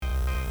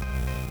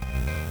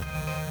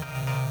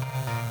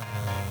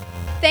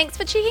Thanks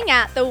for checking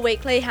out the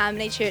weekly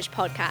Harmony Church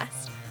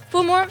podcast.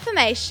 For more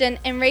information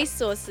and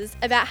resources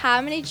about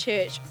Harmony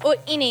Church or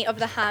any of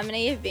the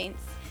Harmony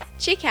events,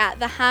 check out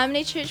the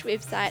Harmony Church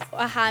website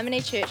or Harmony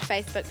Church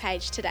Facebook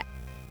page today.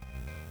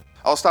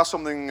 I'll start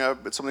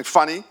with something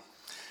funny.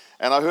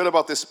 And I heard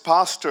about this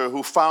pastor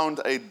who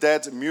found a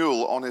dead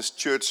mule on his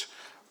church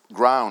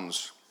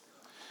grounds.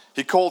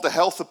 He called the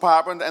health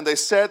department and they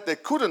said they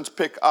couldn't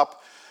pick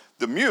up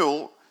the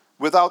mule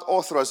without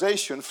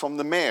authorization from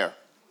the mayor.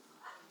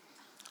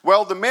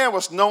 Well, the mayor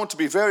was known to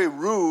be very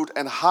rude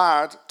and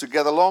hard to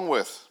get along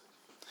with.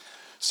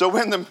 So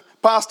when the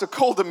pastor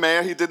called the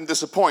mayor, he didn't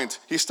disappoint.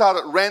 He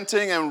started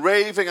ranting and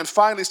raving and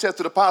finally said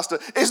to the pastor,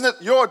 "Isn't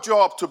it your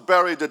job to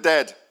bury the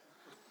dead?"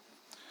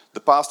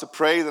 The pastor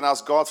prayed and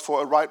asked God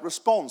for a right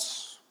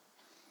response.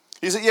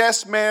 He said,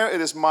 "Yes, mayor,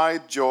 it is my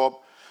job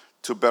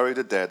to bury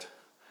the dead,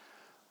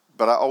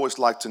 but I always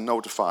like to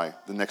notify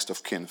the next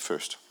of kin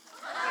first."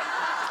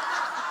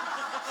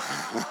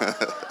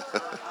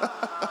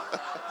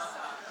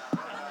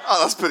 Oh,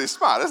 that's pretty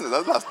smart, isn't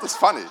it? That's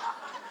funny.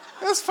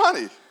 That's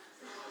funny.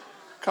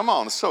 Come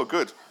on, it's so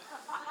good.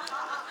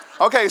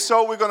 Okay,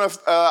 so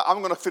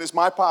I'm gonna finish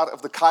my part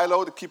of the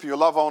Kylo, the Keeping Your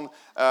Love On,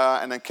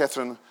 and then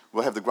Catherine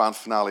will have the grand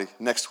finale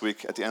next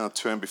week at the end of the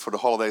term before the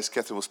holidays.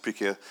 Catherine will speak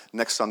here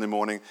next Sunday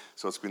morning,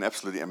 so it's been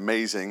absolutely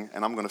amazing.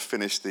 And I'm going to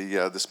finish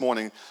this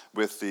morning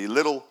with the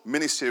little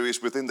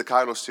mini-series within the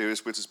Kylo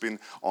series, which has been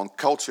on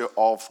culture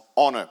of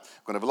honor.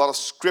 We're going to have a lot of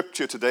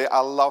scripture today.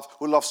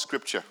 Who loves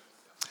scripture?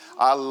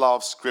 I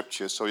love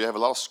scripture. So you have a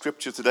lot of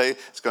scripture today.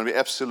 It's going to be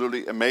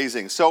absolutely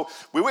amazing. So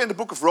we were in the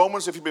book of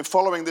Romans. If you've been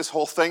following this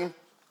whole thing,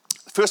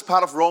 first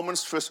part of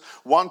Romans,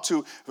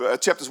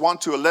 chapters 1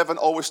 to 11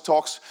 always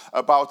talks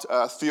about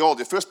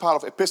theology. The first part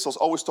of epistles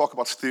always talk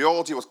about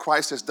theology, what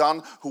Christ has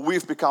done, who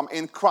we've become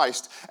in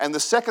Christ. And the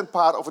second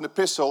part of an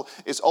epistle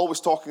is always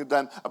talking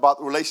then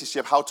about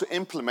relationship, how to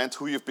implement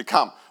who you've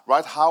become,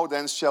 right? How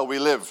then shall we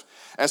live?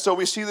 And so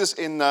we see this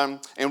in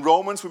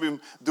Romans. We've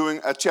been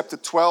doing chapter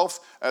 12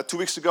 2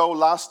 weeks ago.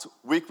 Last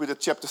week we did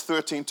chapter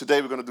 13.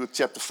 Today we're going to do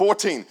chapter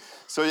 14.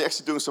 So you're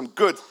actually doing some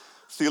good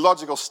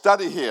theological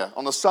study here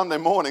on a Sunday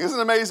morning. Isn't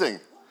it amazing?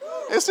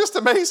 It's just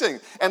amazing.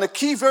 And a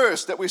key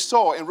verse that we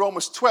saw in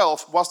Romans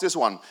 12 was this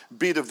one.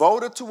 Be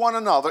devoted to one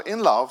another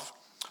in love.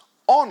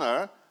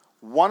 Honor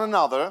one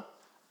another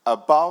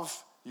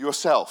above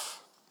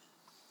yourself.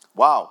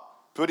 Wow.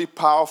 Pretty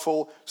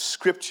powerful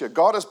scripture.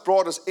 God has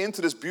brought us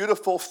into this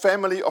beautiful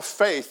family of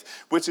faith,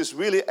 which is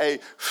really a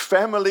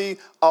family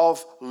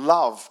of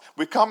love.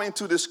 We come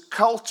into this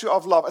culture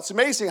of love. It's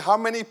amazing how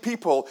many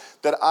people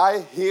that I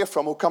hear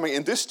from who are coming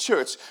in this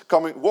church,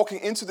 walking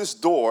into this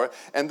door,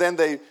 and then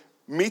they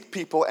meet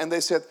people and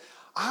they said,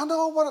 "I don't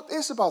know what it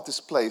is about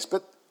this place,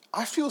 but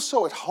I feel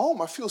so at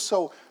home. I feel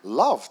so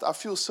loved.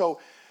 There's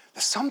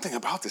something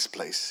about this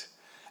place."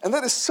 And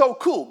that is so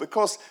cool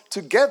because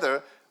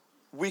together,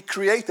 we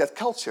create that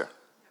culture.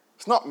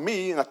 It's not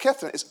me and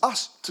Catherine, it's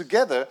us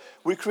together.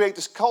 We create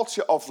this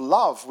culture of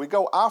love. We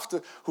go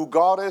after who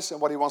God is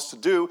and what He wants to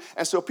do.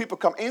 And so people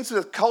come into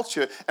that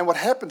culture, and what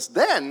happens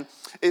then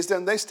is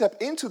then they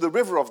step into the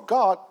river of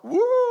God.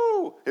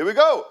 Woo! Here we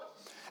go.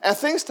 And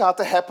things start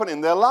to happen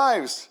in their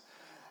lives.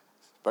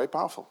 Very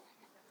powerful.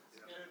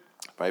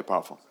 Very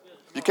powerful.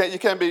 You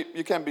can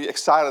be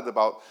excited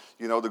about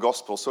the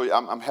gospel. So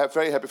I'm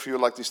very happy for you,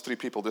 like these three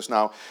people just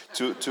now,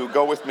 to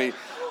go with me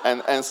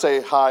and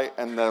say hi.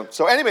 And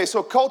so anyway,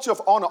 so culture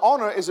of honor.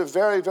 Honor is a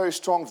very, very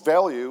strong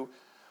value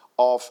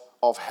of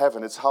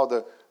heaven. It's how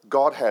the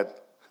Godhead,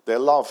 they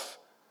love,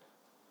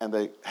 and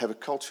they have a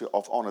culture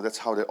of honor. That's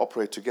how they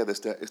operate together.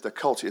 It's the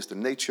culture, it's the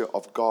nature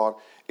of God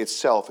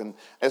itself. And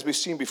as we've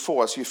seen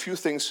before, I see a few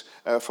things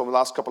from the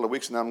last couple of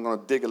weeks, and I'm going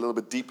to dig a little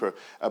bit deeper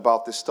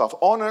about this stuff.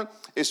 Honor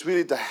is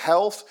really the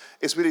health.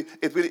 It's really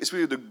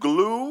the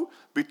glue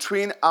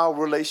between our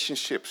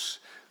relationships.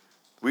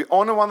 We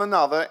honor one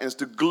another, and it's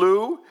the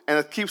glue, and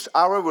it keeps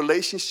our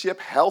relationship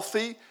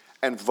healthy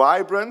and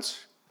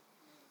vibrant.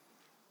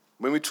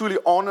 When we truly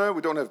honor,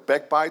 we don't have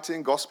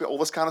backbiting, gossip, all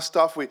this kind of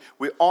stuff. We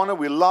honor,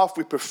 we love,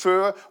 we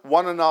prefer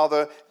one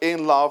another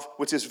in love,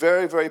 which is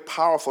very, very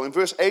powerful. In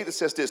verse 8 it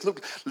says this,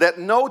 look, let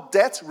no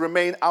debt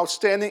remain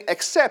outstanding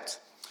except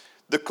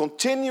the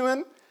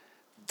continuing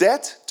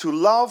debt to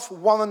love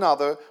one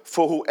another,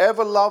 for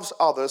whoever loves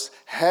others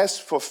has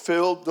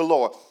fulfilled the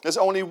law. There's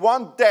only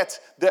one debt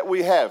that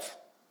we have.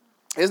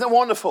 Isn't it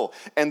wonderful?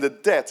 And the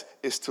debt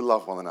is to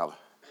love one another.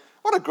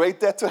 What a great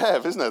debt to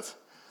have, isn't it?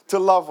 To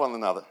love one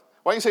another.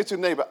 Why don't you say to your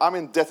neighbor, I'm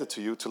indebted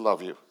to you to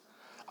love you.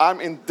 I'm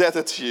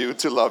indebted to you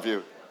to love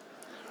you.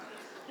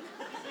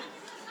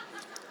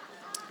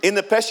 In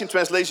the Passion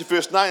Translation,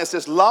 verse 9, it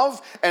says,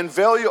 love and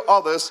value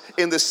others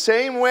in the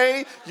same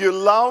way you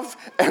love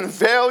and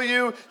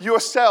value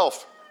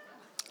yourself.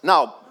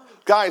 Now,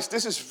 guys,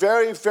 this is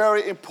very,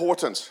 very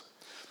important.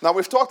 Now,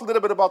 we've talked a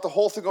little bit about the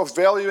whole thing of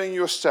valuing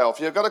yourself.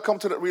 You've got to come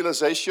to that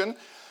realization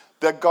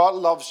that God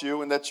loves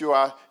you and that you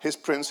are His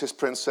prince, His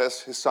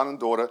princess, His son and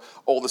daughter,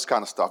 all this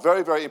kind of stuff.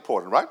 Very, very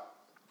important, right?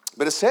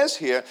 But it says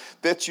here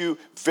that you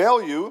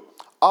value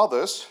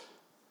others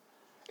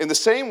in the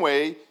same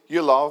way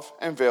you love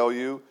and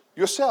value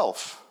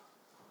yourself.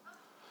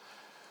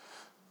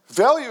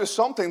 Value is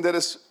something that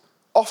is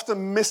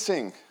often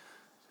missing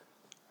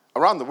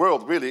around the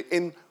world, really,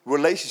 in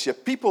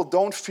relationship. People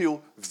don't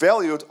feel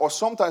valued, or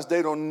sometimes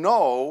they don't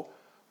know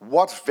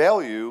what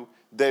value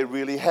they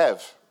really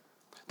have.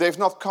 They've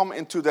not come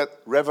into that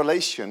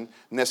revelation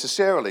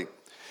necessarily.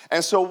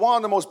 And so one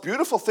of the most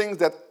beautiful things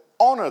that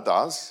honor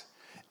does,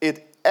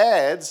 it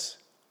adds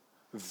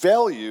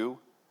value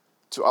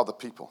to other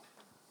people.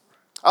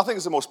 I think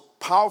it's the most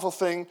powerful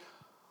thing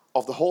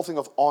of the whole thing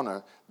of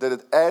honor, that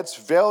it adds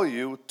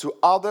value to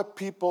other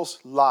people's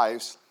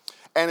lives,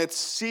 and it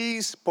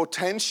sees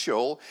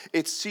potential,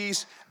 it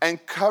sees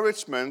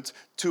encouragement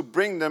to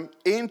bring them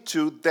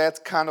into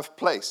that kind of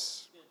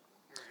place.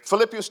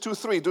 Philippians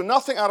 2:3, do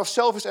nothing out of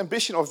selfish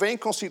ambition or vain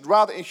conceit,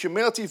 rather in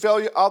humility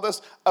value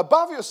others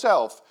above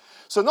yourself.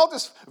 So not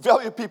just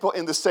value people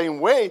in the same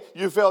way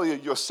you value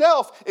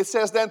yourself, it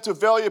says then to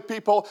value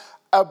people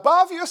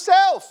above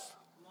yourself.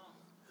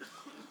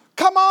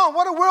 Come on,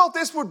 what a world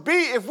this would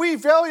be if we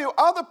value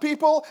other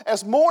people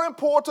as more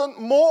important,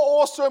 more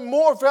awesome,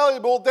 more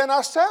valuable than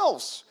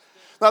ourselves.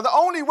 Now, the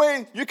only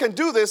way you can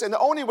do this, and the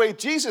only way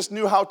Jesus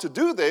knew how to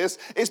do this,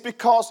 is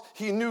because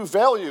he knew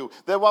value.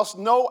 There was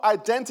no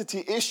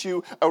identity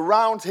issue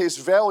around his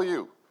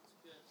value.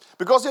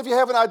 Because if you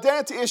have an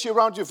identity issue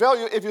around your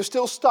value, if you're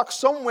still stuck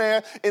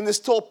somewhere in this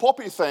tall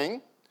poppy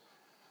thing,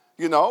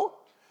 you know,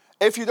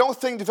 if you don't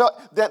think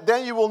that,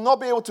 then you will not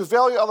be able to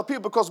value other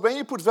people, because when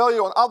you put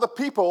value on other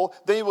people,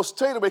 then you will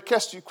straight away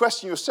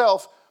question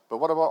yourself, but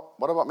what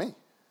about me?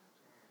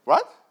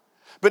 Right?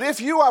 But if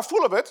you are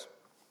full of it,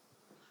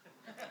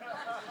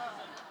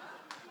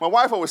 my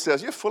wife always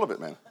says, you're full of it,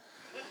 man.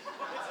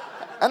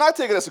 And I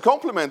take it as a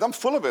compliment. I'm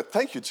full of it.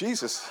 Thank you,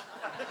 Jesus.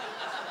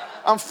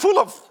 I'm full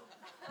of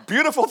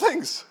beautiful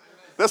things.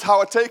 That's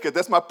how I take it.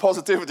 That's my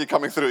positivity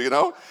coming through, you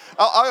know.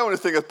 I only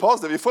think it's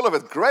positive. You're full of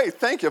it. Great.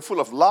 Thank you. Full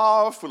of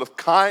love, full of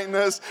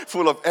kindness,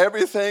 full of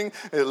everything.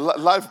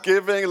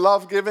 Life-giving,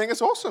 love-giving.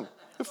 It's awesome.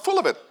 You're full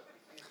of it.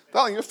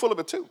 Darling, you're full of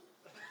it too.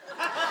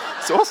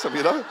 It's awesome,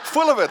 you know.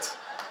 Full of it.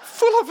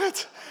 Full of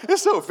it.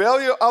 So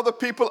value other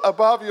people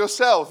above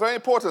yourself. Very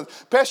important.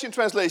 Passion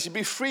Translation.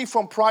 Be free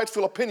from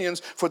prideful opinions,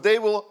 for they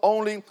will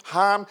only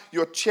harm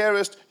your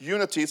cherished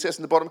unity. It says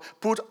in the bottom,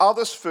 put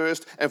others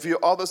first and view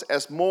others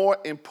as more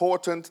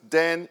important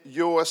than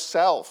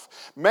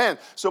yourself. Man,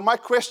 so my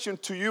question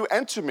to you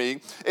and to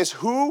me is,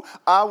 who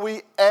are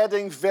we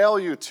adding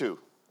value to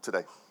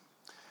today?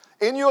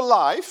 In your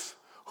life,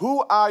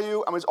 who are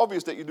you? I mean, it's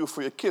obvious that you do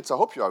for your kids. I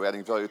hope you are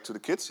adding value to the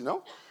kids, you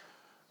know.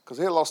 Because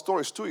I hear a lot of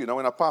stories too, you know,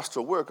 in our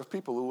pastoral work of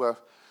people who are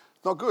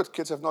not good.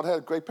 Kids have not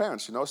had great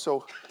parents, you know,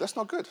 so that's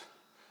not good.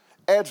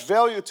 Add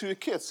value to your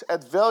kids.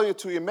 Add value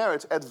to your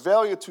marriage. Add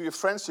value to your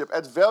friendship.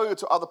 Add value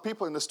to other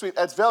people in the street.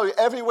 Add value.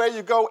 Everywhere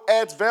you go,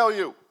 add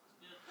value.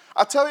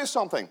 I'll tell you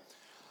something.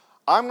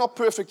 I'm not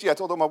perfect yet,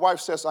 although my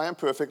wife says I am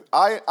perfect.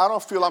 I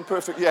don't feel I'm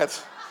perfect yet.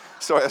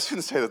 Sorry, I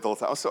shouldn't say that all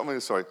the time. I'm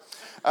really sorry.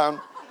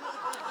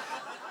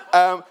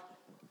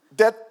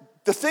 That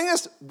the thing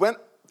is,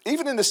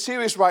 even in the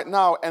series right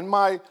now, and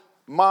my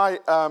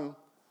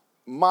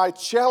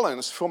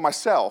challenge for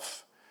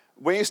myself,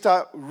 when you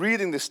start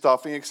reading this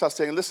stuff and you start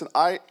saying, listen,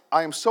 I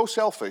am so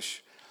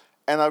selfish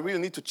and I really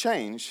need to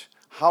change.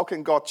 How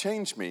can God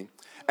change me?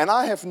 And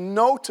I have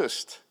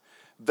noticed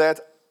that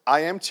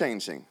I am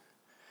changing.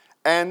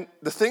 And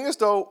the thing is,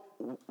 though,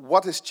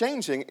 what is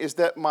changing is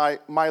that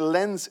my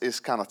lens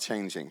is kind of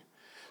changing.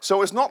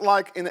 So it's not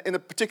like in a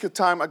particular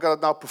time I got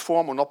to now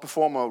perform or not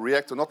perform or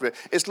react or not react.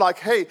 It's like,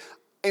 hey,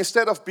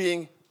 instead of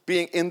being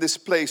in this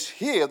place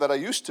here that I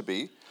used to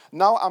be,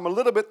 now I'm a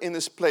little bit in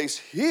this place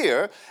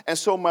here, and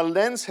so my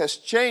lens has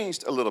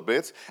changed a little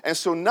bit, and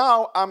so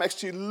now I'm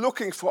actually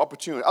looking for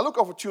opportunities. I look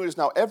for opportunities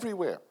now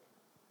everywhere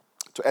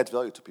to add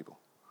value to people.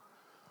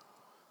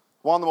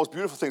 One of the most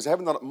beautiful things, I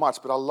haven't done it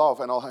much, but I love,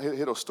 and I'll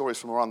hear those stories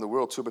from around the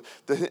world too, but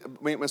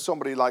when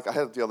somebody, like I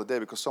had it the other day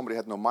because somebody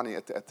had no money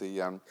at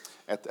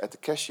the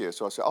cashier,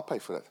 so I said, I'll pay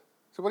for that.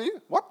 I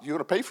said, what? You're going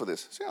to pay for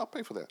this? I said, I'll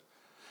pay for that.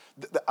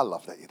 I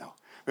love that, you know.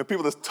 When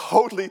people just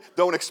totally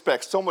don't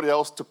expect somebody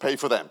else to pay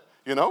for them,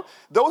 you know.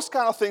 Those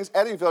kind of things,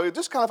 adding value,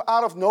 just kind of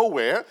out of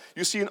nowhere.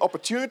 You see an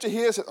opportunity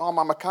here, say, oh,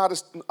 my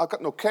card I've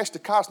got no cash, the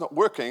card's not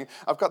working.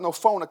 I've got no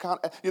phone, I can't,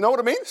 you know what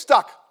I mean?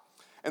 Stuck.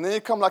 And then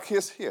you come like,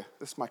 here,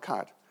 this is my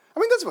card. I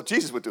mean, that's what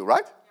Jesus would do,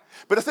 right?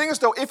 But the thing is,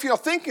 though, if you're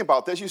thinking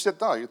about this, you said,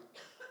 no,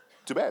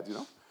 too bad, you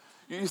know.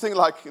 You think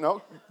like, you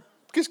know,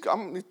 please, I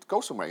need to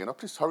go somewhere, you know,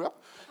 please hurry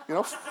up. You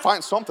know,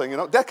 find something, you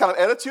know, that kind of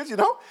attitude, you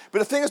know. But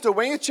the thing is, though,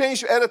 when you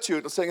change your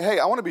attitude of saying, hey,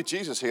 I want to be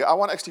Jesus here, I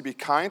want to actually be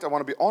kind, I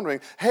want to be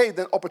honoring, hey,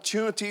 then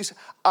opportunities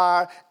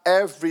are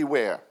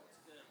everywhere.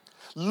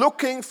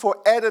 Looking for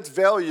added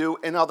value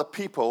in other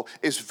people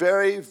is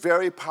very,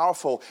 very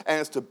powerful, and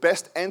it's the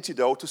best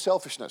antidote to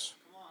selfishness.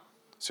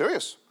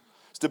 Serious.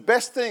 It's the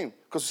best thing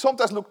Because we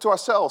sometimes look to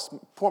ourselves,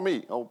 poor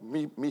me, or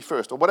me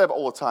first, or whatever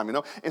all the time,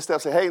 instead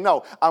of saying, hey,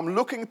 no, I'm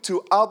looking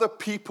to other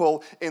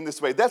people in this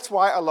way. That's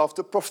why I love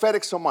the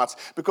prophetic so much,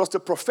 because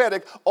the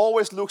prophetic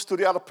always looks to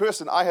the other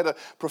person. I had a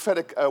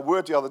prophetic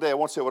word the other day. I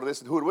won't say what it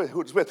is and who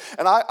it's with.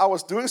 And I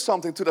was doing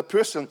something to the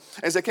person,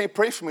 and they came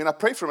pray for me, and I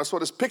prayed for him. I saw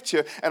this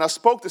picture, and I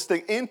spoke this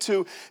thing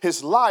into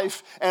his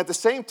life, and at the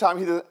same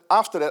time,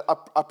 after that,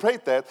 I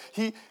prayed that,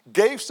 he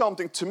gave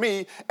something to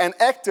me and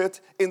acted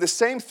in the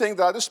same thing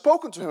that I had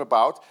spoken to him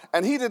about,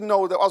 and he didn't know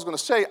what I was going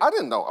to say. I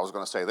didn't know I was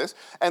going to say this.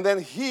 And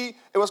then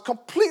it was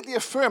completely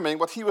affirming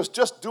what he was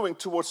just doing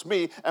towards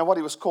me and what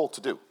he was called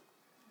to do.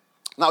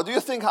 Now, do you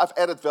think I've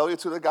added value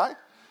to the guy?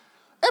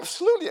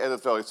 Absolutely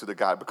added value to the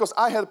guy, because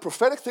I had a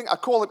prophetic thing. I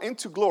called him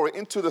into glory,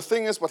 into the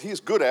thing is what he's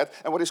good at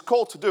and what he's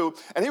called to do.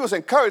 And he was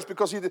encouraged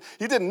because he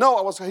didn't know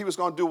he was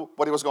going to do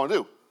what he was going to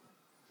do.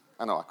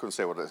 I know, I couldn't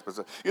say what it is, but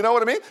you know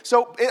what I mean?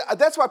 So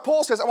that's why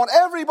Paul says, I want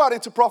everybody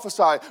to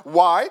prophesy.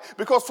 Why?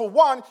 Because for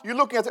one, you're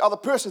looking at the other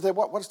person and say,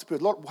 what is the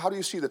person? Lord, how do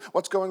you see that?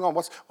 What's going on?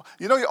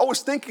 You're always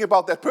thinking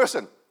about that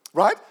person,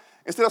 right?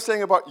 Instead of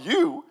saying about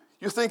you,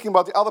 you're thinking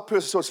about the other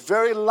person. So it's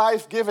very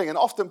life-giving. And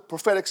often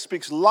prophetic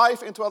speaks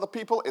life into other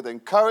people. It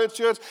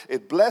encourages,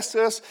 it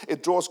blesses,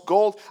 it draws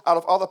gold out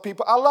of other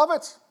people. I love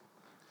it.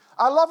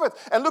 I love it.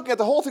 And looking at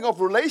the whole thing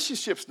of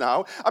relationships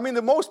now, I mean,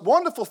 the most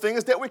wonderful thing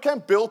is that we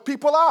can build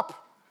people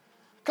up.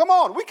 Come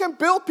on, we can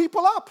build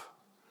people up.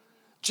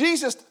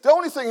 Jesus, the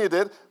only thing he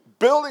did,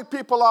 building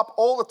people up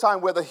all the time,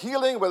 whether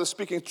healing, whether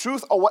speaking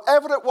truth, or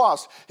whatever it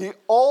was, he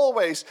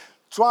always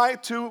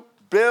tried to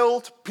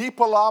build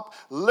people up,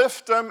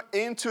 lift them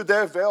into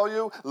their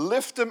value,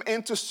 lift them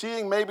into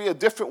seeing maybe a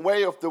different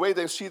way of the way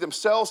they see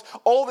themselves,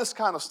 all this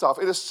kind of stuff.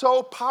 It is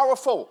so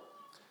powerful.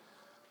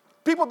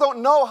 People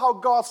don't know how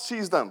God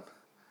sees them.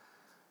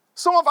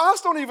 Some of us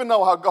don't even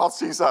know how God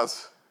sees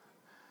us.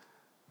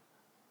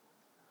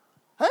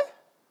 Hey?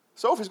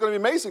 Sophie's going to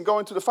be amazing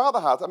going to the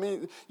father heart. I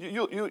mean,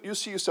 you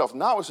see yourself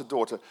now as a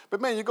daughter, but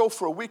man, you go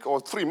for a week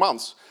or 3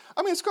 months.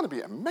 I mean, it's going to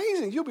be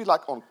amazing. You'll be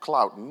like on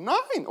cloud 9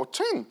 or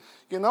 10.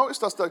 It's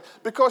just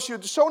because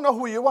you so know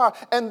who you are.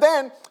 And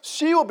then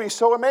she will be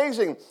so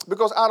amazing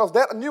because out of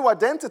that new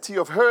identity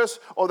of hers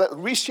or that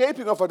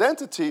reshaping of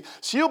identity,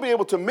 she'll be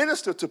able to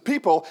minister to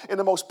people in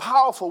the most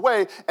powerful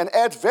way and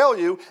add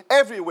value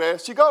everywhere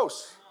she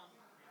goes.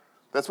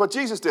 That's what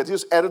Jesus did. He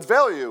just added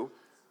value.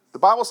 The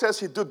Bible says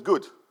he did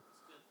good.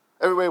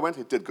 Everywhere he went,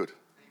 he did good.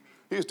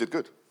 He just did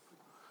good.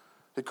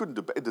 He couldn't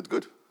do bad, he did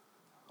good.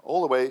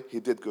 All the way,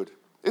 he did good.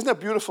 Isn't that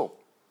beautiful?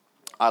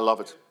 I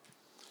love it.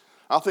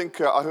 I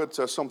think I heard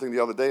something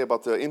the other day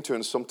about the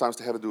interns. Sometimes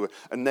they have to do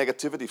a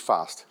negativity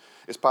fast.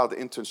 It's part of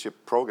the internship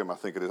program, I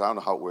think it is. I don't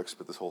know how it works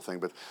with this whole thing.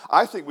 But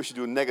I think we should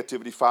do a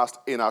negativity fast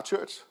in our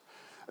church.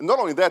 And not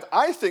only that,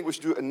 I think we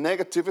should do a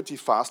negativity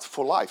fast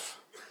for life.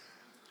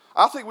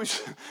 I think we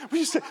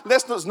should say,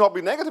 let's not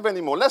be negative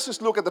anymore. Let's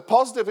just look at the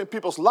positive in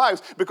people's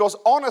lives, because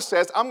honor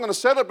says, I'm going to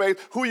celebrate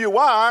who you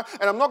are,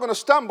 and I'm not going to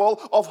stumble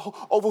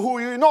over who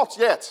you're not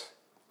yet.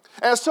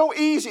 And it's so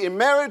easy in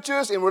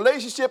marriages, in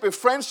relationships, in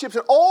friendships,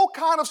 in all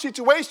kind of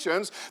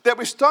situations that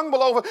we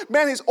stumble over,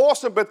 man, he's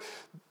awesome, but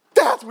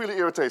that really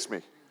irritates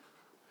me.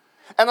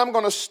 And I'm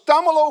going to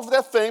stumble over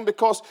that thing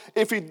because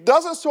if he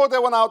doesn't sort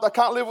that one out, I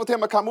can't live with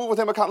him, I can't move with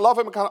him, I can't love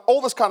him, I can't,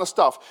 all this kind of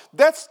stuff.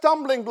 That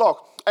stumbling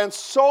block. And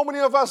so many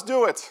of us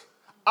do it.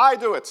 I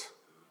do it.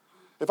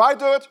 If I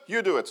do it,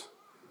 you do it.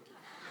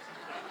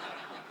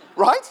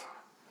 Right?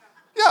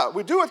 Yeah,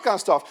 we do it kind of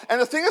stuff. And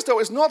the thing is, though,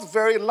 it's not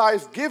very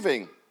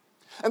life-giving.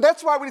 And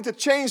that's why we need to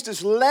change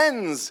this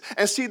lens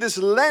and see this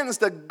lens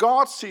that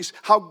God sees,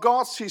 how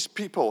God sees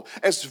people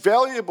as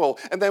valuable.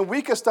 And then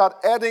we can start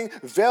adding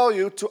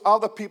value to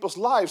other people's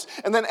lives.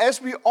 And then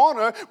as we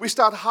honor, we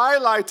start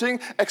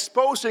highlighting,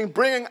 exposing,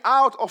 bringing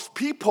out of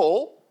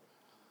people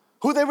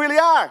who they really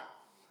are.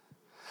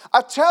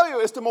 I tell you,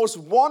 it's the most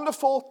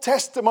wonderful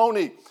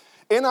testimony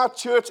in our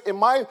church, in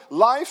my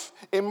life,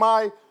 in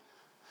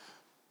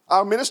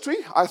our ministry.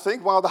 I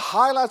think one of the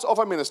highlights of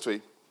our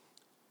ministry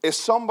is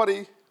somebody.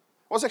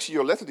 It was actually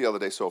your letter the other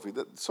day, Sophie.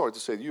 Sorry to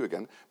say to you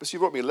again, but she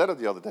wrote me a letter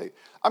the other day.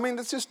 I mean,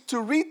 it's just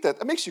to read that,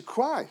 it makes you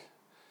cry.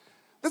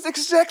 That's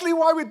exactly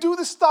why we do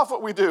the stuff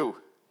what we do.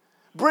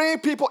 Bringing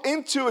people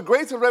into a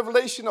greater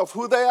revelation of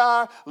who they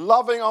are,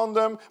 loving on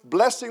them,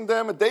 blessing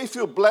them, and they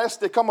feel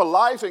blessed, they come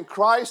alive in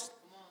Christ.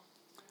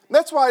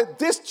 That's why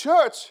this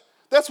church,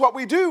 that's what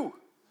we do.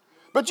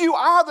 But you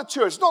are the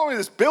church, not only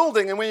this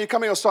building and when you're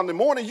coming on Sunday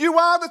morning, you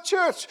are the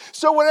church.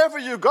 So wherever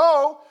you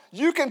go,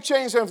 you can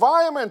change the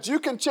environment. You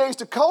can change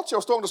the culture. I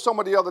was talking to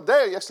somebody the other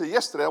day, actually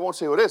yesterday. I won't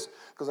say who it is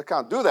because I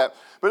can't do that.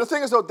 But the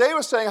thing is, though, they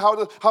were saying how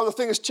the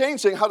thing is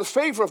changing, how the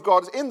favor of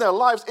God is in their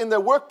lives, in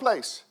their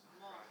workplace.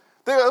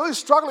 They're really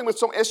struggling with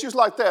some issues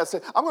like that.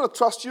 Say, I'm going to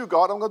trust you,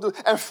 God. I'm going to do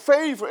it. And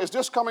favor is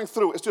just coming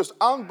through. It's just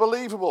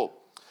unbelievable.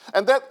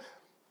 And that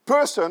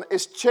person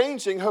is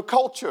changing her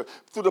culture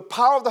through the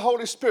power of the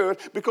Holy Spirit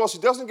because she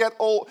doesn't get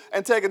all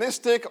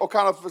antagonistic or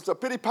kind of a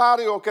pity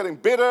party or getting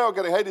bitter or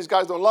getting, hey, these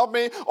guys don't love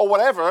me or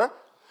whatever.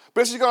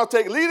 But she's going to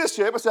take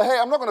leadership and say, hey,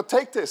 I'm not going to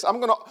take this. I'm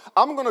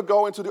going to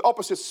go into the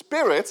opposite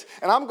spirit,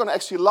 and I'm going to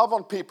actually love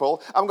on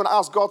people. I'm going to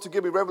ask God to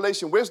give me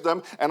revelation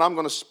wisdom, and I'm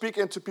going to speak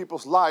into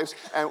people's lives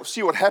and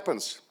see what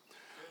happens.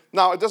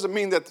 Now, it doesn't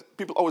mean that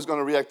people are always going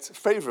to react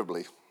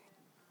favorably,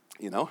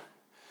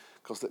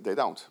 because they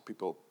don't.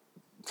 People,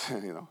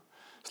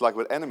 It's like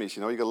with enemies,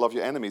 you got to love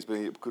your enemies, but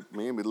you put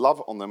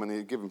love on them, and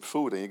you give them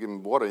food, and you give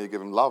them water, and you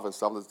give them love and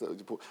stuff.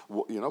 You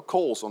put,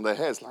 coals on their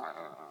heads.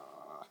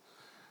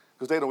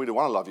 Because they don't really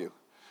want to love you.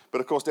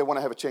 But of course, they want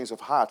to have a change of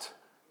heart.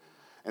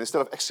 And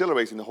instead of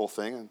accelerating the whole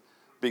thing and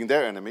being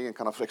their enemy and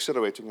kind of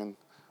accelerating in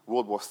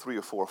World War III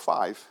or 4 or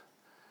 5,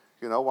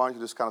 why don't you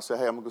just kind of say,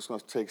 hey, I'm just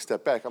going to take a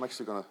step back. I'm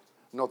actually going to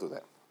not do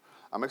that.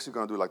 I'm actually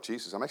going to do like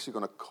Jesus. I'm actually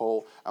going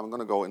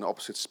to go in the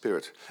opposite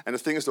spirit. And the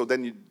thing is, though,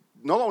 then you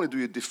not only do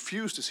you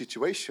diffuse the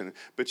situation,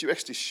 but you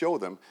actually show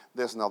them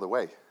there's another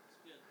way.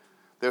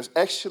 There's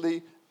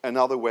actually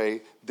another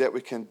way that we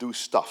can do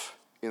stuff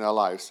in our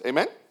lives.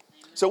 Amen?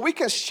 So we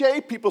can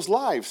shape people's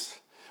lives.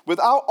 With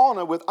our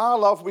honor, with our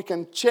love, we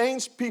can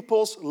change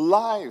people's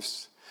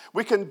lives.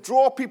 We can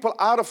draw people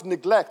out of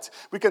neglect.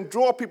 We can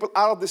draw people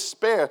out of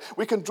despair.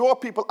 We can draw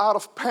people out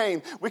of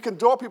pain. We can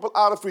draw people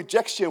out of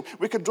rejection.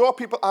 We can draw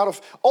people out of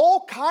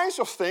all kinds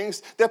of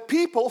things that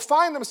people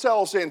find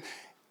themselves in,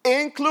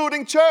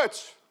 including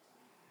church.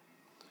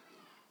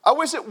 I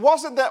wish it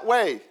wasn't that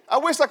way. I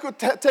wish I could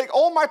take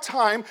all my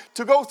time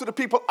to go to the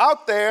people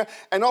out there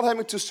and not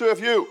having to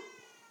serve you.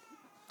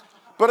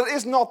 But it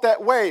is not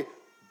that way.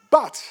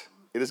 But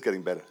it is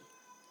getting better.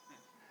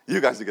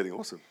 You guys are getting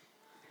awesome.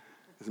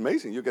 It's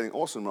amazing. You're getting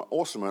awesomer,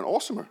 awesomer, and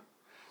awesomer.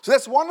 So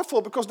that's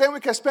wonderful, because then we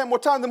can spend more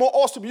time. The more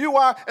awesome you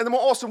are and the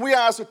more awesome we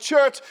are as a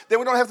church, then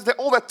we don't have to take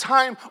all that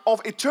time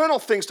of eternal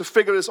things to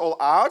figure this all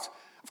out.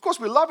 Of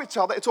course, we love each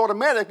other. It's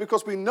automatic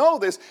because we know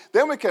this.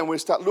 Then we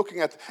start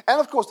looking at,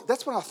 and of course,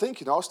 that's what I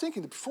think. I was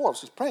thinking before I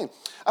was just praying.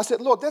 I said,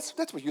 Lord, that's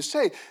what you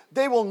say.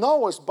 They will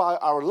know us by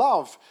our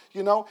love.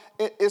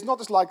 It's not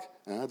just like,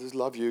 I just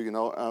love you.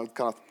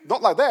 Kind of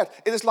not like that.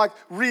 It is like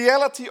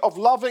reality of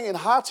loving in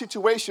hard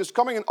situations,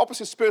 coming in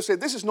opposite spirits. Say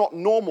this is not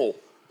normal.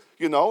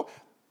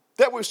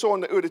 That we saw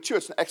in the early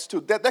church in Acts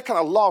 2. That kind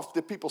of love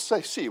that people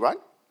see, right?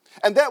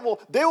 And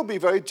they will be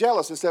very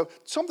jealous and say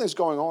something's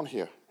going on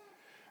here.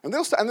 And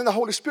then the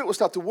Holy Spirit will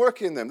start to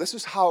work in them. This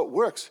is how it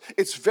works.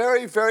 It's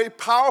very, very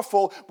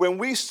powerful when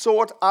we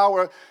sort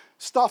our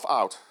stuff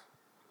out.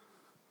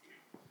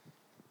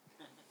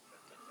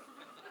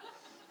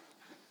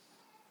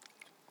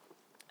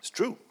 It's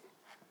true.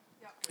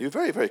 You're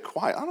very, very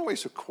quiet. I don't know why you're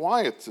so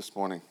quiet this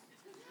morning.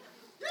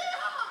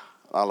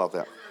 I love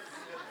that.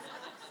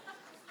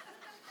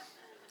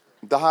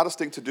 The hardest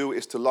thing to do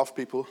is to love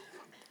people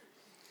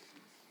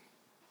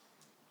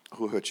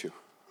who hurt you.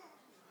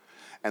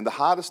 And the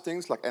hardest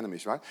things, like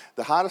enemies, right?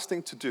 The hardest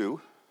thing to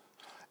do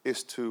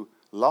is to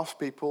love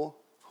people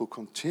who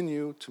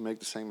continue to make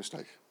the same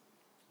mistake.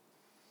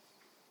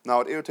 Now,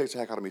 it irritates the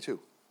heck out of me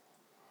too,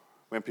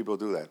 when people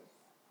do that.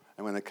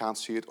 And when they can't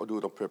see it or do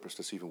it on purpose,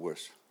 that's even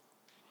worse.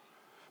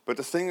 But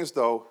the thing is,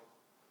 though,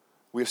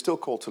 we are still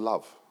called to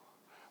love.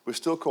 We're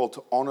still called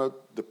to honor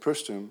the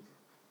person,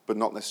 but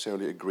not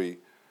necessarily agree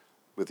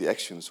with the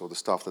actions or the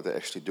stuff that they're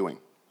actually doing.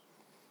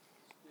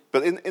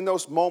 But in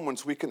those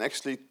moments, we can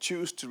actually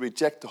choose to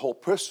reject the whole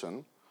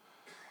person,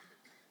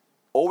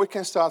 or we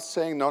can start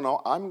saying, no,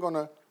 I'm going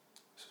to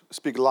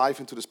speak life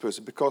into this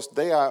person because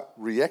they are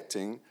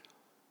reacting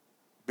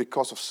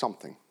because of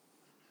something.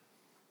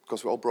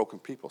 Because we're all broken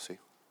people, see?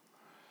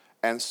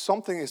 And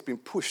something has been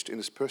pushed in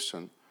this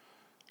person.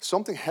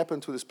 Something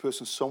happened to this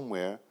person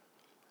somewhere,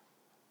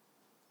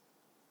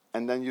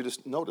 and then you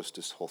just notice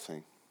this whole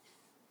thing.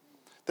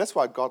 That's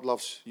why God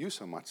loves you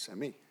so much and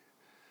me.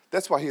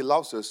 That's why he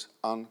loves us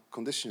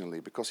unconditionally,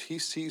 because he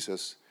sees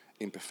us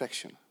in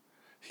perfection.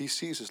 He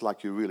sees us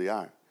like you really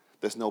are.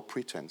 There's no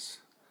pretense.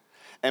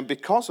 And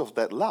because of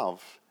that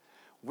love,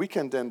 we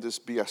can then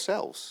just be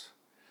ourselves.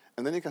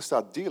 And then he can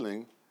start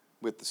dealing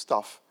with the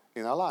stuff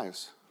in our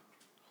lives.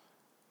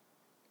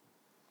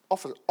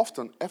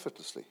 Often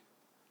effortlessly,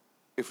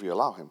 if we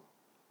allow him.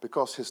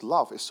 Because his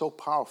love is so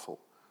powerful,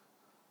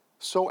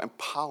 so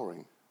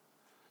empowering,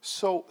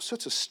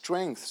 such a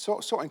strength,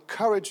 so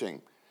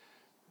encouraging,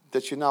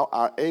 that you now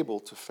are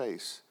able to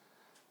face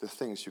the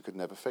things you could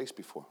never face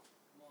before.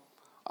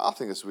 I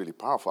think it's really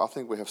powerful. I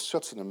think we have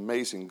such an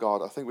amazing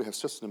God. I think we have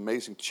such an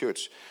amazing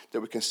church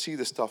that we can see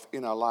this stuff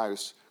in our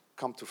lives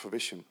come to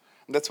fruition.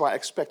 And that's why I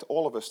expect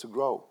all of us to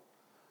grow.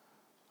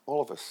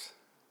 All of us.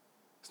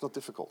 It's not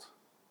difficult.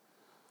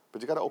 But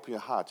you got to open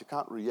your heart. You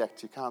can't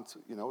react. You can't,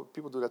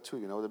 people do that too,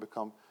 They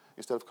become,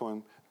 instead of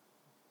becoming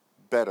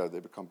better,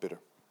 they become bitter.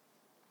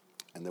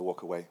 And they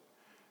walk away.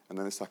 And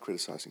then they start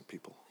criticizing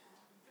people.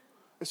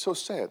 It's so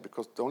sad,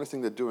 because the only thing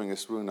they're doing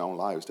is ruining their own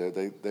lives.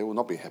 They will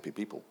not be happy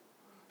people.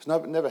 It's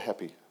never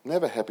happy.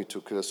 Never happy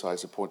to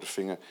criticize and point the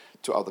finger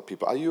to other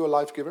people. Are you a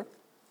life giver?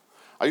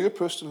 Are you a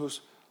person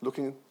who's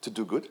looking to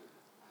do good?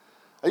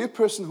 Are you a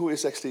person who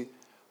is actually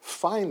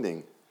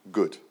finding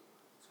good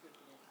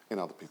in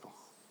other people?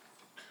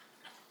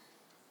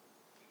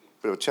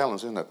 Bit of a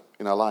challenge, isn't it,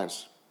 in our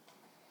lives?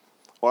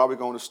 Or are we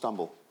going to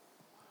stumble?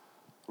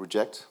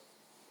 Reject?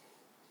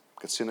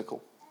 Get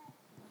cynical?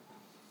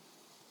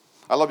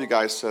 I love you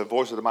guys.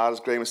 Voice of the Martyrs,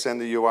 Graham and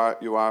Sandy, you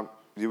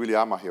really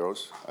are my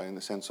heroes. In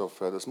the sense of,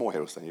 there's more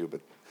heroes than you,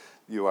 but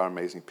you are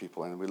amazing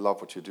people. And we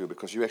love what you do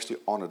because you actually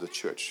honor the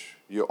church.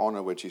 You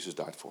honor where Jesus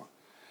died for.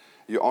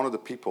 You honor the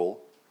people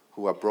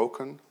who are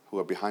broken, who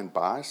are behind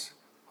bars,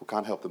 who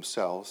can't help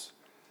themselves,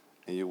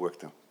 and you work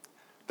them.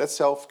 That's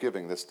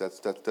self-giving.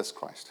 That's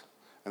Christ.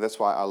 And that's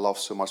why I love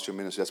so much your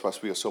ministry. That's why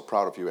we are so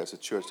proud of you as a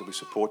church, that we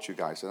support you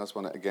guys. And I just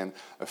want to, again,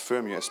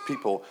 affirm you as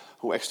people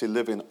who actually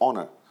live in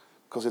honor.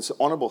 Because it's an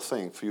honorable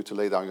thing for you to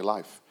lay down your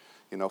life,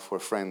 for a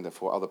friend and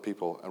for other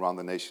people around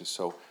the nation.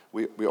 So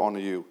we honor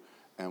you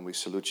and we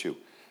salute you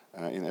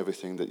in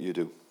everything that you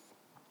do.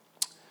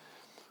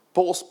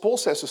 Paul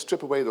says to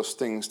strip away those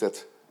things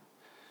that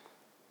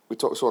we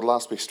talked about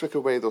last week. Strip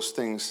away those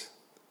things.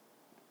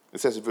 It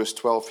says in verse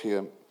 12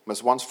 here,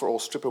 must once for all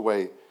strip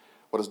away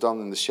what is done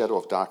in the shadow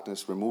of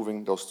darkness,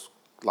 removing those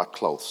like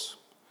clothes.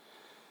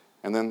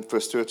 And then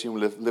verse 13,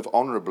 live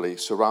honorably,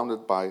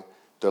 surrounded by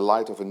the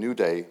light of a new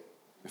day.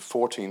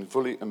 14,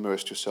 fully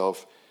immerse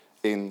yourself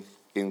in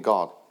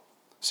God.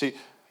 See,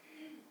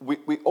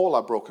 we all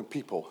are broken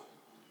people.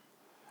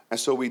 And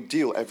so we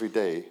deal every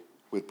day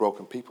with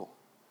broken people.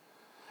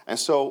 And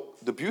so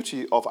the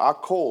beauty of our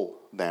call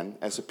then,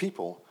 as a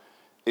people,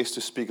 is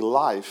to speak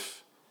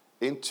life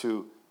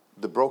into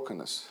the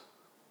brokenness.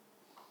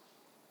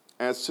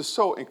 And it's just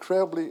so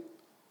incredibly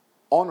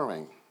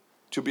honoring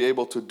to be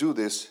able to do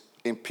this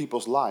in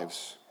people's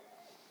lives.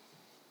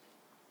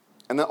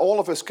 And then all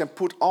of us can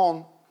put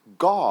on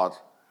God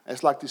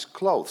as like these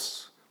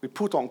clothes. We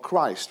put on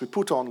Christ, we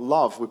put on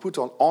love, we put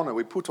on honor,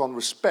 we put on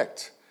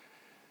respect.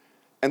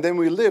 And then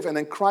we live, and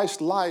then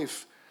Christ's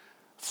life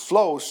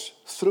flows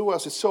through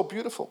us. It's so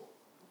beautiful.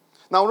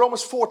 Now in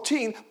Romans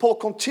 14, Paul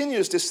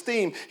continues this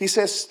theme. He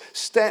says,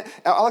 I'd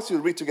like to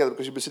read together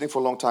because you've been sitting for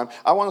a long time.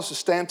 I want us to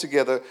stand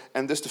together,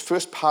 and this is the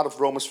first part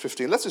of Romans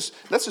 15. Let's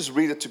just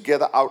read it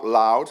together out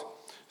loud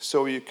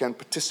so you can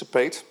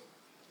participate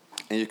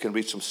and you can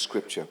read some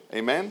scripture.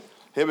 Amen?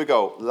 Here we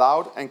go,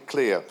 loud and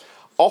clear.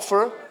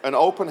 Offer an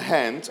open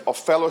hand of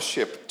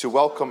fellowship to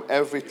welcome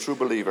every true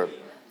believer,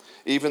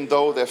 even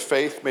though their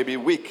faith may be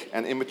weak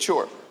and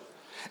immature,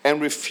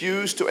 and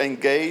refuse to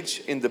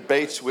engage in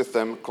debates with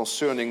them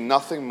concerning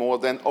nothing more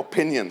than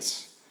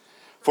opinions.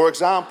 For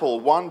example,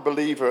 one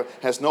believer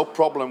has no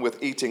problem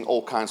with eating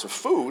all kinds of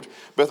food,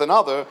 but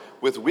another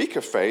with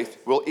weaker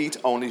faith will eat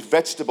only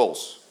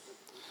vegetables.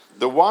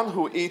 The one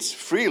who eats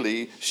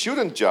freely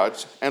shouldn't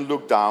judge and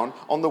look down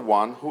on the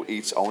one who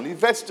eats only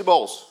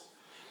vegetables.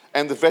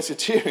 And the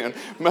vegetarian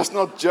must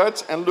not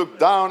judge and look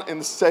down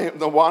on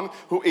the one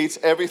who eats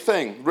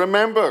everything.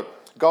 Remember,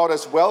 God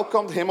has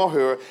welcomed him or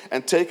her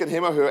and taken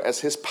him or her as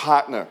his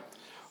partner.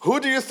 Who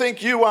do you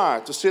think you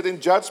are to sit in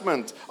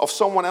judgment of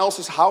someone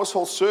else's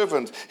household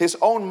servant? His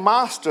own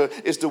master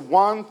is the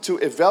one to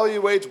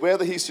evaluate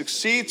whether he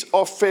succeeds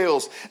or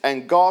fails.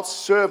 And God's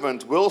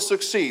servant will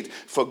succeed,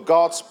 for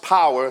God's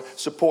power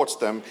supports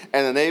them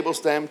and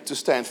enables them to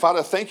stand.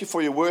 Father, thank you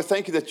for your word.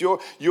 Thank you that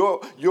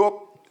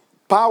your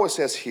power,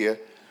 says here,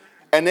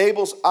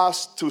 enables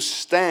us to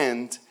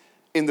stand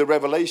in the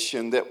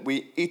revelation that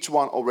we each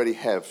one already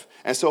have.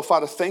 And so,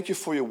 Father, thank you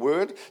for your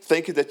word.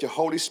 Thank you that your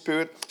Holy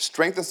Spirit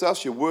strengthens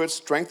us. Your word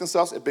strengthens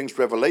us. It brings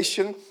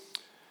revelation.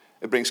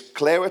 It brings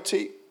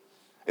clarity.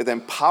 It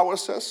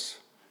empowers us.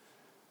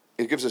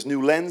 It gives us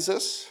new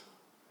lenses.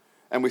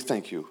 And we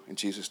thank you in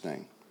Jesus'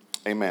 name.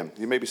 Amen.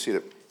 You may be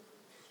seated.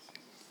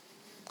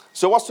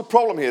 So what's the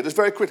problem here? Just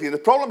very quickly. The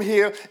problem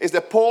here is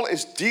that Paul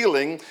is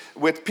dealing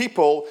with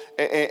people,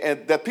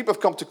 that people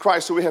have come to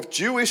Christ. So we have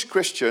Jewish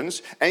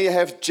Christians and you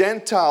have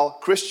Gentile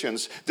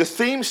Christians. The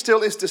theme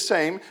still is the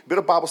same. A bit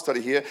of Bible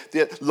study here.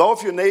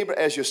 Love your neighbor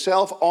as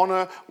yourself.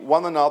 Honor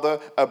one another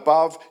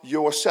above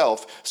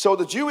yourself. So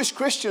the Jewish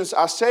Christians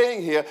are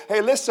saying here, hey,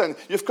 listen,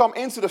 you've come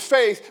into the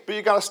faith, but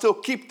you got to still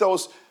keep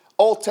those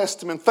Old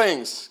Testament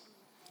things.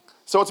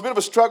 So it's a bit of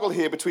a struggle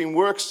here between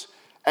works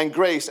and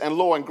grace and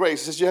law and grace.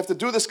 He says you have to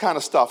do this kind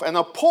of stuff. And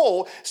now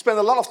Paul spent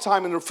a lot of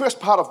time in the first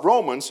part of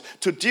Romans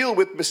to deal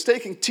with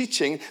mistaken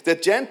teaching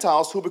that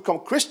Gentiles who become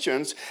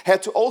Christians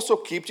had to also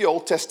keep the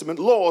Old Testament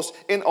laws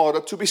in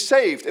order to be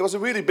saved. It was a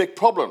really big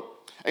problem.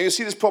 And you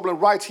see this problem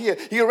right here.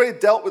 He already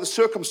dealt with the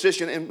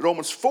circumcision in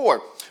Romans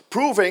 4,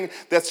 proving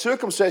that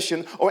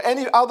circumcision or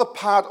any other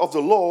part of the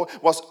law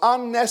was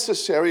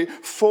unnecessary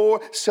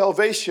for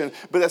salvation,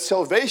 but that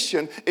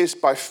salvation is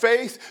by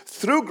faith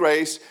through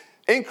grace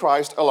in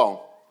Christ alone.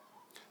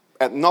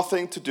 Had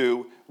nothing to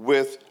do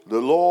with the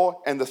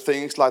law and the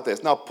things like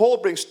this. Now, Paul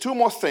brings two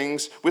more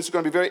things, which is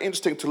going to be very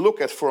interesting to look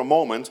at for a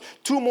moment.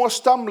 Two more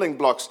stumbling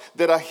blocks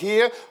that are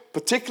here,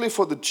 particularly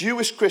for the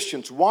Jewish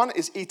Christians. One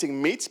is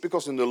eating meats,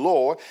 because in the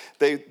law,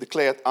 they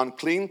declared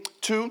unclean.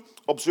 Two,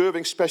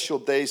 observing special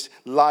days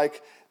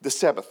like the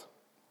Sabbath.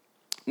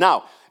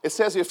 Now, it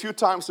says here a few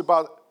times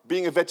about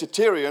being a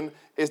vegetarian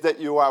is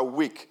that you are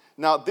weak.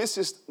 Now, this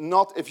is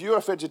not, if you're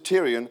a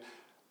vegetarian,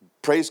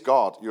 praise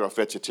God, you're a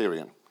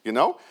vegetarian. You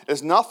know,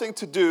 it's nothing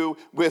to do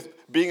with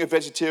being a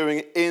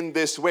vegetarian in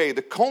this way.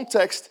 The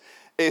context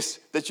is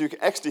that you can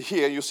actually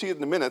hear, you'll see it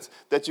in a minute,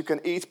 that you can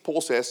eat,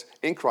 Paul says,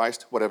 in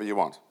Christ, whatever you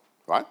want,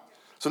 right?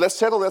 So let's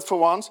settle that for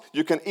once.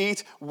 You can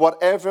eat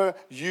whatever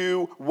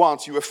you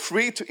want. You are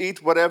free to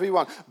eat whatever you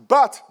want.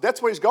 But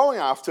that's what he's going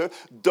after.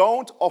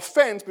 Don't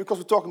offend, because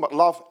we're talking about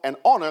love and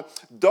honor,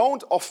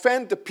 don't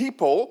offend the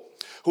people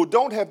who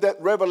don't have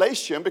that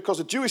revelation, because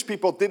the Jewish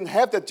people didn't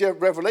have that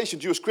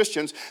revelation, Jewish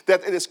Christians,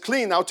 that it is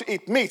clean now to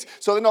eat meat.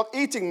 So they're not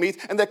eating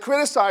meat, and they're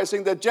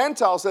criticizing the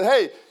Gentiles that,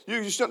 hey,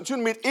 you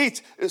shouldn't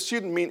eat. It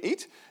shouldn't mean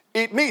eat.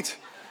 Eat meat.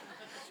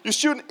 You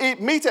shouldn't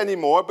eat meat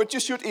anymore, but you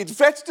should eat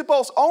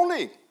vegetables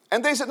only.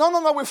 And they said,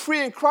 no, we're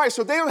free in Christ.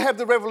 So they don't have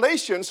the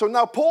revelation. So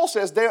now Paul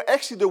says they're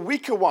actually the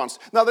weaker ones.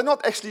 Now, they're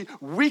not actually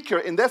weaker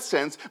in that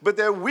sense, but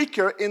they're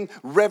weaker in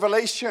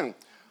revelation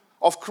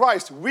of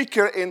Christ,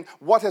 weaker in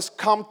what has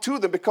come to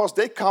them, because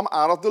they come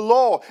out of the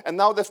law. And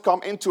now they've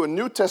come into a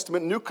New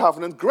Testament, New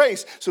Covenant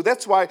grace. So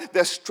that's why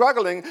they're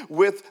struggling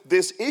with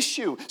this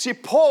issue. See,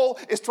 Paul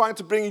is trying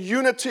to bring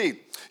unity.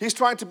 He's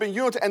trying to bring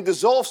unity and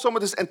dissolve some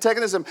of this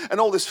antagonism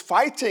and all this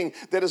fighting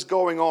that is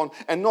going on,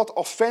 and not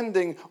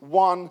offending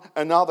one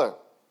another.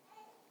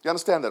 You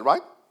understand that,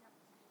 right?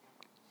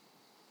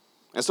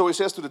 And so he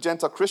says to the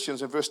Gentile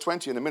Christians in verse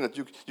 20 in a minute,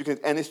 you can eat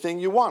anything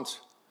you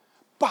want.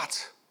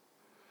 But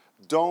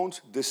don't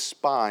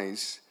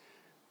despise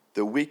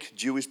the weak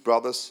Jewish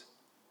brothers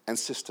and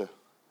sister,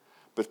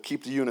 but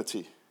keep the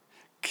unity.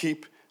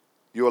 Keep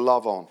your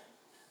love on.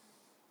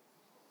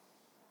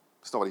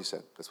 That's not what he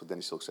said. That's what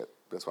Dennis Silk said.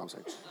 That's what I'm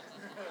saying.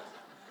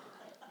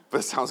 But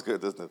it sounds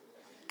good, doesn't it?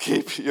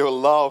 Keep your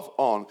love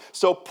on.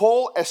 So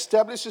Paul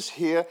establishes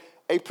here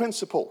a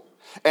principle.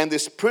 And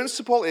this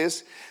principle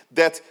is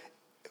that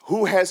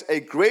who has a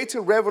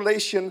greater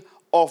revelation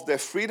of their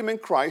freedom in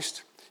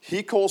Christ,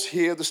 he calls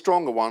here the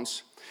stronger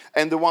ones.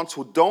 And the ones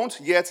who don't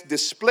yet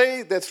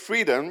display that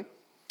freedom,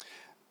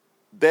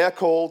 they're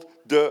called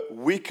the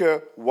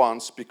weaker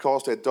ones,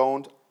 because they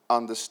don't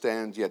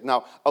understand yet.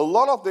 Now, a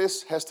lot of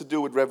this has to do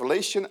with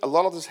revelation. A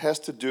lot of this has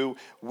to do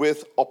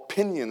with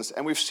opinions.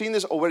 And we've seen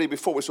this already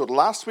before. We saw it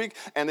last week.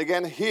 And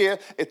again here,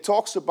 it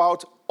talks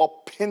about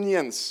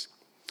opinions.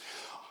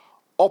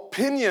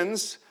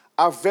 Opinions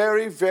are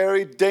very,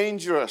 very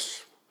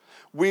dangerous.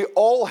 We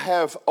all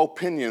have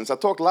opinions. I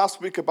talked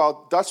last week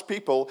about Dutch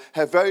people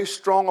have very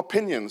strong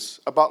opinions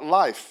about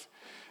life.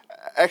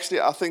 Actually,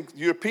 I think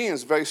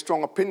Europeans have very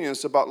strong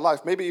opinions about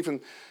life. Maybe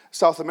even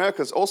South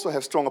Americans also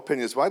have strong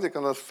opinions. Why? They're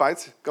going to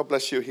fight. God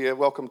bless you here.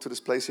 Welcome to this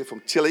place here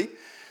from Chile.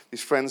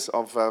 These friends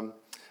of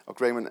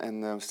Graham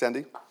and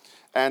Sandy.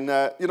 And,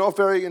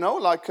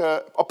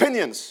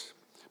 opinions.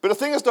 But the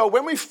thing is, though,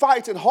 when we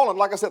fight in Holland,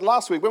 like I said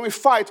last week, when we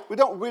fight, we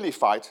don't really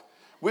fight.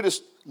 We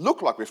just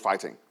look like we're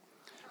fighting.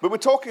 But we're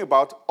talking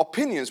about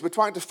opinions. We're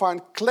trying to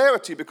find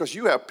clarity, because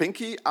you have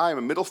pinky, I am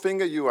a middle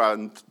finger, you are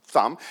a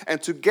thumb, and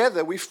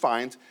together we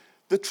find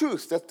the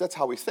truth. That's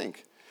how we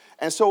think.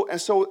 And so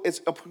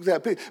it's.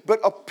 But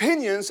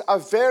opinions are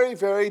very,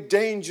 very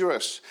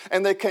dangerous,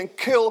 and they can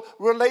kill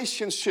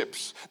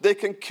relationships. They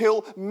can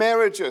kill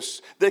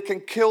marriages. They can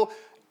kill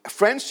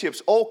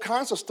friendships. All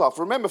kinds of stuff.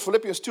 Remember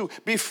Philippians 2: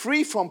 be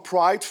free from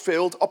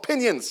pride-filled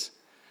opinions,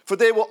 for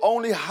they will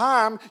only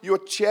harm your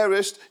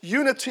cherished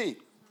unity.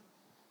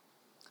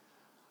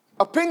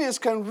 Opinions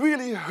can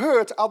really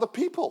hurt other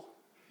people.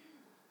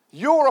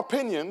 Your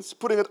opinions,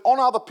 putting it on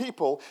other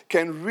people,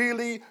 can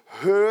really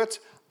hurt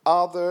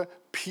other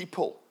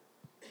people.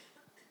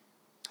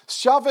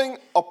 Shoving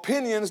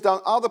opinions down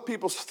other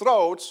people's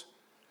throats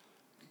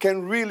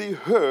can really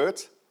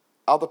hurt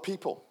other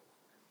people.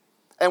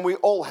 And we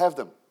all have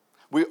them.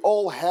 We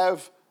all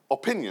have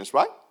opinions,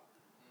 right?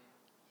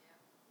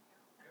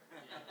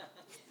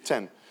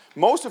 10.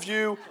 Most of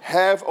you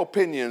have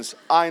opinions,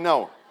 I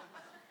know.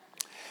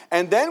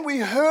 And then we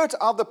hurt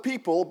other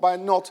people by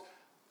not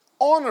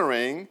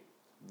honoring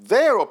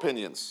their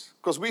opinions,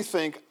 because we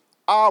think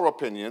our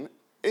opinion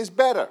is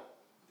better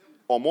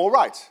or more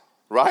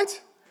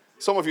right?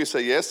 Some of you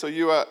say yes, so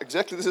you are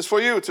exactly, this is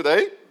for you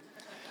today.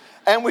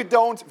 And we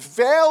don't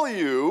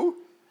value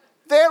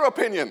their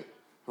opinion,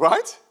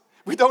 right?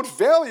 We don't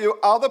value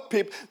other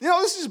people. You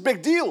know, this is a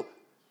big deal.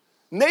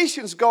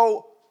 Nations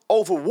go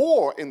over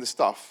war in the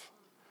stuff.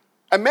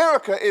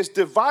 America is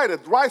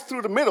divided right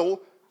through the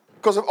middle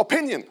because of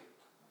opinion.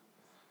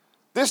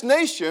 This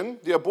nation,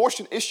 the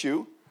abortion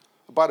issue,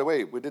 by the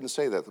way, we didn't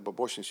say that, the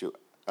abortion issue.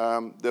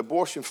 The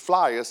abortion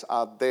flyers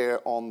are there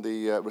on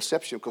the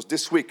reception, because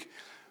this week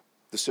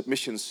the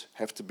submissions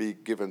have to be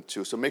given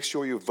to. So make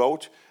sure you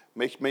vote.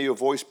 May your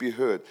voice be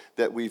heard,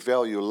 that we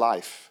value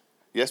life.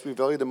 Yes, we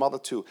value the mother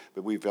too,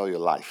 but we value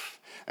life.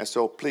 And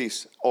so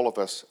please, all of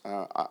us,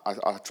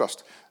 I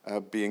trust,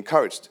 be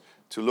encouraged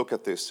to look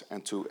at this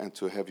and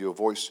to have your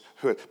voice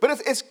heard.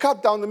 But it's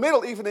cut down the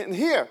middle, even in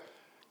here.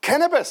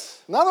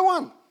 Cannabis, another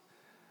one.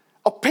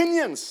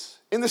 Opinions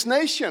in this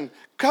nation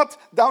cut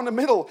down the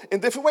middle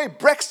in different way.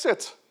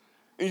 Brexit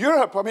In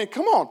Europe, I mean,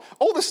 come on.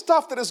 All the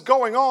stuff that is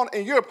going on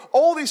in Europe,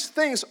 all these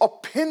things,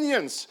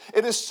 opinions,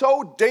 it is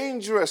so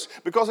dangerous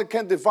because it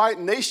can divide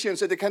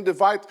nations, it can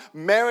divide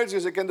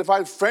marriages, it can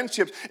divide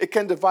friendships, it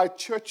can divide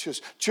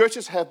churches.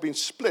 Churches have been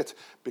split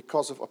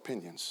because of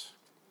opinions.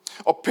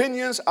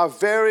 Opinions are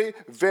very,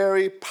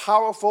 very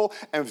powerful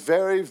and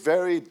very,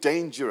 very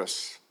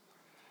dangerous.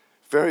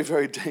 Very,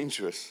 very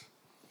dangerous.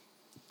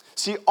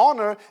 See,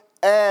 honor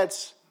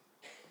adds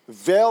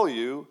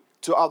value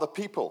to other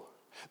people.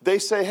 They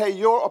say, hey,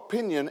 your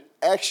opinion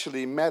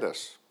actually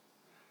matters.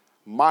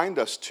 Mine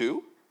does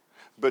too,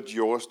 but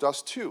yours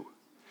does too.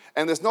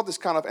 And there's not this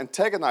kind of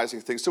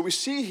antagonizing thing. So we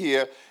see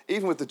here,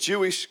 even with the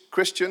Jewish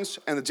Christians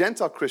and the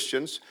Gentile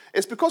Christians,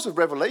 it's because of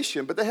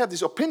revelation, but they have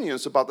these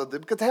opinions about that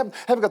because they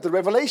haven't got the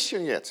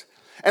revelation yet.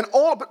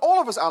 But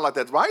all of us are like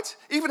that, right?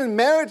 Even in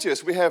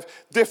marriages, we have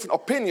different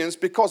opinions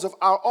because of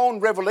our own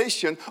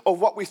revelation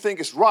of what we think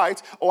is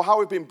right or how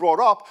we've been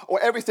brought up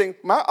or everything,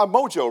 our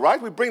mojo,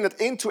 right? We bring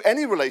that into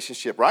any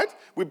relationship, right?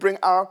 We bring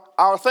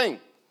our thing.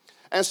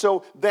 And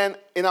so then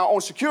in our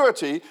own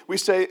security, we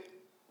say,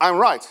 I'm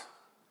right.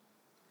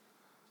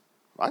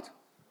 Right?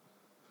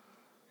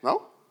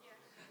 No?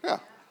 Yeah.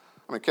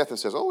 I mean, Catherine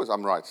says always,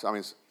 I'm right. I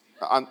mean,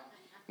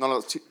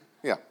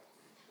 yeah.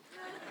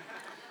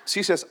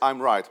 She says,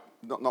 I'm right.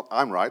 Not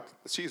I'm right,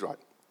 she's right.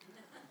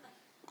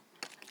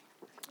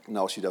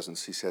 No, she doesn't.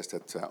 She says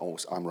that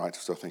always I'm right.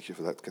 So thank you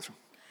for that, Catherine.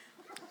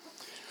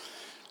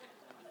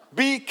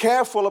 Be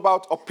careful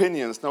about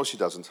opinions. No, she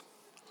doesn't.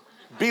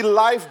 Be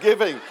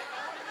life-giving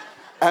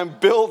and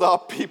build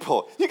up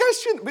people. You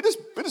guys shouldn't. We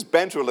just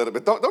banter a little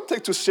bit. Don't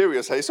take too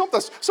serious. Hey,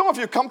 sometimes some of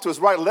you come to us,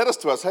 write letters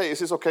to us. Hey, is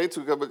this okay?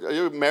 Are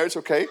your marriage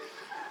okay?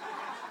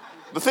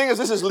 The thing is,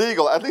 this is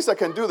legal. At least I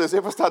can do this.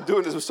 If I start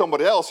doing this with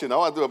somebody else, I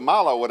do a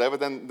mala or whatever,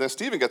 then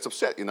Stephen gets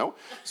upset,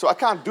 So I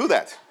can't do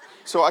that.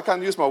 So I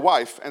can't use my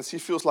wife, and she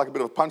feels like a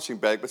bit of a punching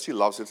bag, but she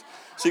loves it.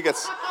 She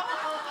gets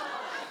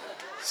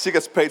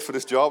paid for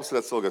this job, so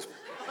that's all good.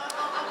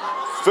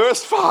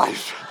 Verse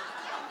 5.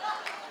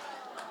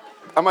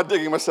 Am I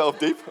digging myself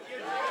deep?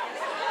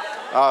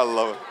 I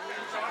love it.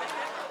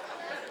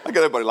 I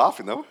get everybody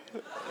laughing, though.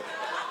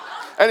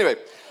 Anyway.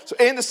 So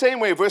in the same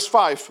way, verse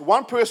 5,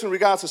 one person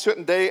regards a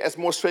certain day as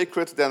more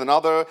sacred than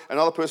another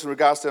person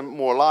regards them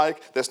more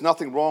alike. There's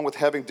nothing wrong with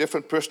having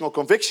different personal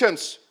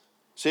convictions,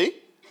 see,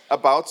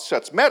 about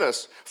such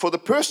matters. For the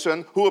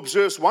person who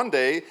observes one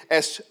day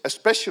as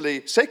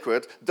especially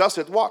sacred does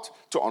it what?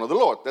 To honor the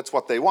Lord. That's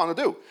what they want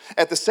to do.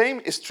 And the same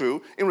is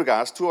true in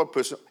regards to a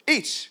person who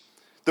eats.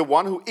 The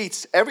one who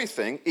eats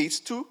everything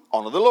eats to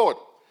honor the Lord.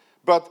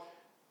 But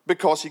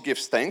because he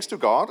gives thanks to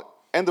God,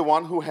 and the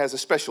one who has a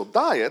special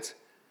diet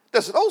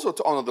does it also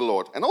to honor the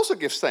Lord and also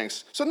gives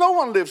thanks. So no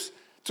one lives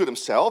to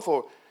themselves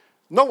or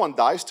no one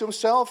dies to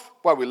himself.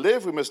 While we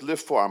live, we must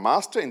live for our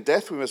master. In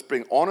death, we must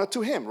bring honor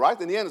to him,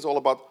 right? In the end, it's all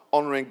about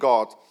honoring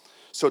God.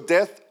 So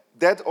dead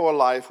or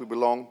alive, we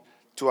belong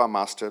to our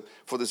master.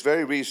 For this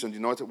very reason, the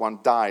anointed one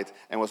died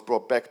and was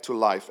brought back to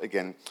life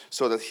again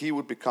so that he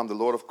would become the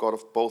Lord of God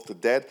of both the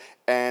dead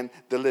and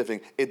the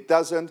living. It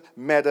doesn't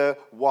matter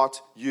what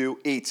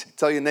you eat.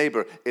 Tell your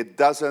neighbor, it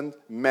doesn't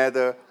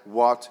matter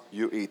what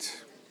you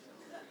eat.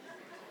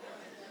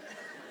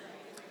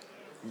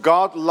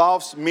 God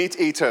loves meat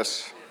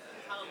eaters.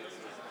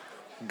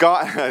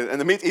 God,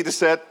 and the meat eater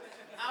said,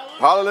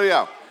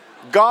 hallelujah.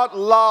 God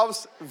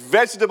loves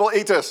vegetable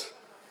eaters.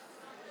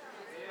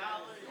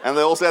 And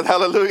they all said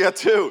hallelujah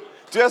too.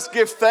 Just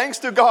give thanks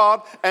to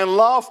God and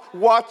love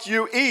what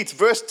you eat.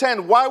 Verse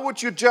 10, why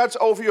would you judge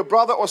over your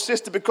brother or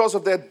sister because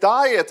of their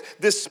diet,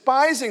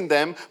 despising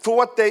them for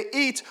what they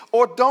eat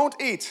or don't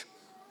eat?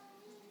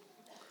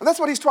 And that's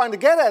what he's trying to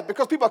get at,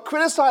 because people are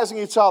criticizing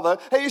each other.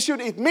 Hey, you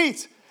shouldn't eat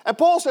meat. And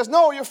Paul says,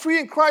 no, you're free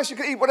in Christ. You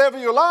can eat whatever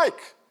you like.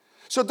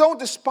 So don't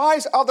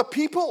despise other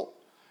people.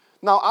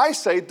 Now, I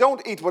say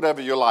don't eat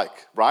whatever you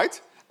like, right?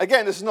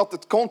 Again, this is not the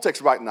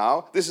context right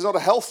now. This is not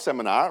a health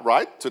seminar,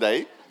 right,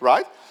 today,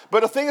 right?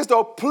 But the thing is,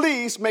 though,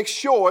 please make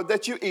sure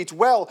that you eat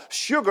well.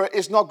 Sugar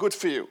is not good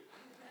for you.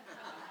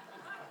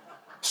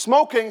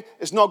 Smoking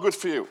is not good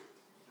for you.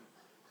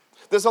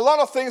 There's a lot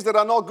of things that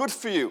are not good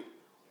for you.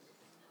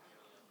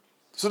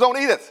 So don't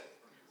eat it.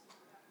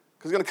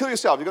 Because you're going to kill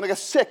yourself. You're going to get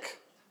sick.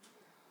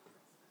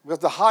 Because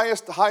the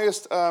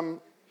highest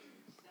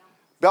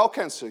bowel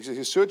cancer, he's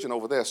a surgeon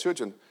over there,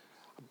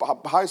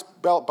 highest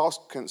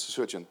bowel cancer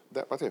surgeon,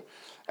 right here.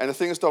 And the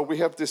thing is, though, we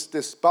have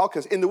this bowel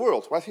cancer in the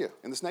world, right here,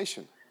 in this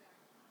nation.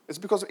 It's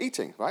because of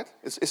eating, right?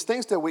 It's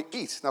things that we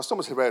eat. Now, some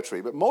is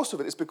hereditary, but most of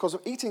it is because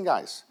of eating,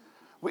 guys.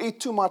 We eat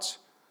too much.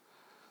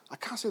 I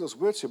can't say those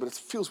words here, but it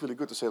feels really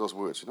good to say those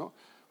words,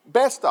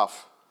 Bad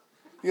stuff,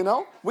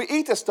 We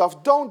eat that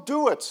stuff. Don't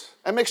do it.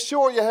 And make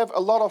sure you have a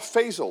lot of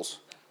phasals.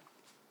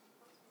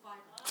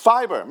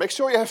 Fiber. Make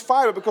sure you have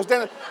fiber, because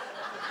then...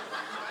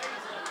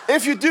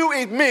 If you do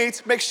eat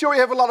meat, make sure you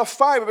have a lot of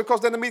fiber,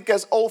 because then the meat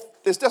gets old.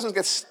 This doesn't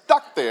get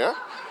stuck there.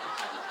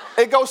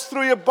 It goes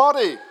through your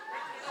body.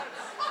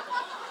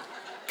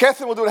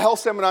 Catherine will do a health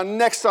seminar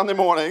next Sunday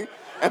morning.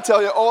 and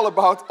tell you all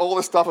about all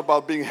this stuff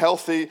about being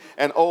healthy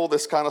and all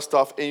this kind of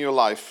stuff in your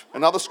life.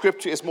 Another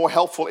scripture is more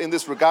helpful in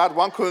this regard.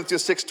 1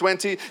 Corinthians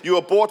 6:20, you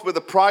are bought with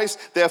a price,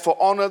 therefore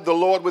honor the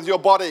Lord with your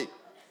body.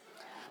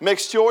 Make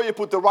sure you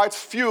put the right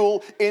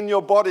fuel in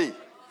your body.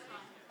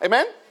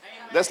 Amen?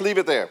 Let's leave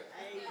it there.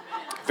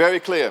 Very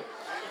clear.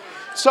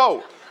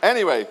 So,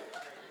 anyway,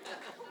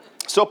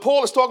 so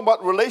Paul is talking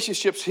about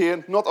relationships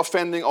here, not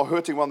offending or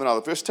hurting one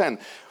another. Verse 10,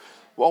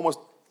 we're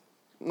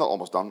not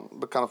almost done,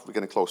 but we're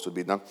getting close to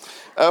being done.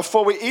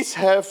 For we each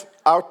have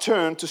our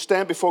turn to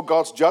stand before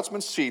God's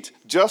judgment seat,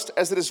 just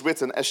as it is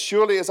written, as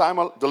surely as I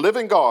am the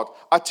living God,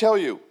 I tell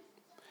you,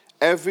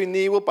 every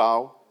knee will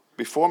bow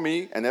before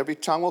me, and every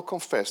tongue will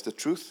confess the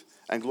truth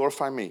and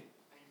glorify me. Amen.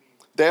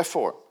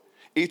 Therefore,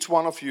 each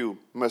one of you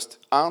must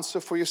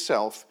answer for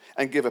yourself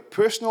and give a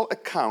personal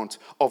account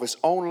of his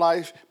own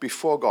life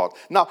before God.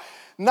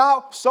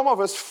 Now some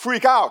of us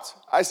freak out.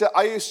 I said,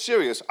 are you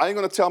serious? Are you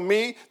going to tell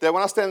me that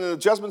when I stand in the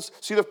judgment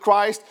seat of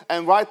Christ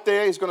and right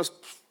there he's going to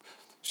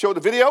show the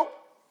video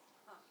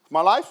of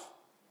my life?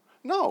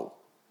 No.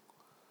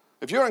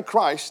 If you're in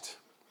Christ,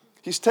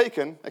 he's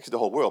taken, actually the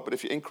whole world, but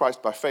if you're in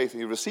Christ by faith and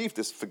you receive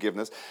this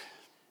forgiveness,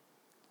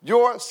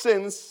 your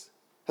sins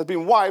have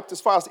been wiped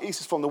as far as the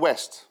east is from the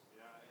west.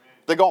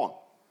 They're gone.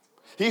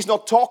 He's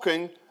not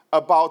talking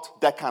about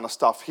that kind of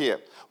stuff here.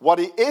 What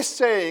he is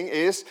saying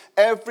is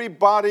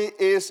everybody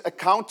is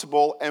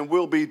accountable and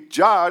will be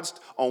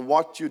judged on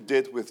what you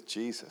did with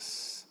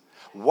Jesus.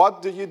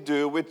 What do you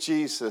do with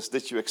Jesus?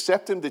 Did you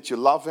accept him? Did you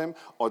love him?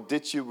 Or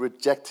did you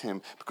reject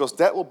him? Because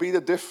that will be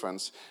the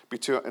difference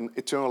between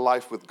eternal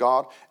life with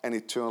God and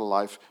eternal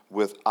life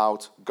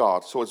without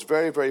God. So it's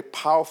very, very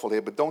powerful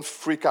here. But don't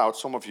freak out,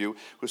 some of you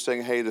who are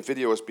saying, hey, the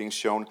video is being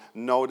shown.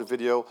 No, the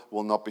video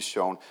will not be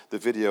shown. The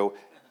video,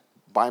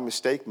 by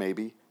mistake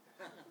maybe.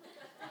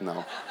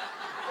 No.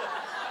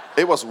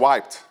 It was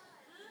wiped.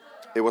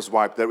 It was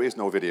wiped. There is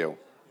no video.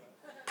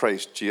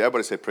 Praise Jesus.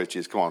 Everybody say praise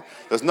Jesus. Come on.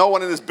 There's no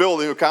one in this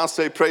building who can't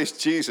say praise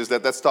Jesus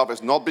that stuff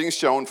is not being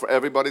shown for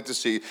everybody to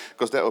see,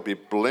 because that would be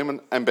blimmin'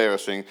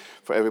 embarrassing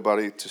for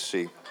everybody to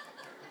see.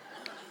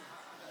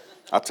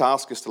 Our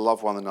task is to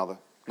love one another,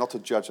 not to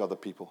judge other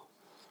people,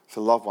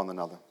 to love one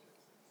another.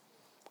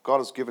 God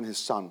has given his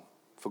Son.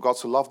 For God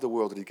so loved the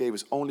world that he gave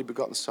his only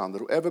begotten Son, that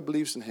whoever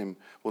believes in him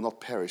will not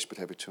perish but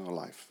have eternal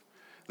life.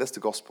 That's the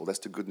gospel. That's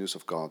the good news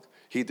of God.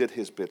 He did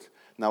his bit.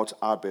 Now it's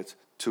our bit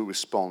to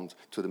respond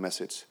to the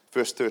message.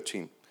 Verse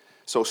 13.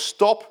 So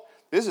stop.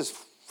 This is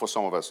for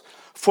some of us.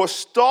 For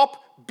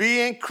stop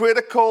being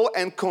critical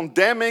and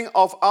condemning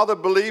of other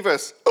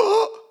believers.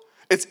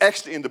 It's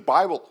actually in the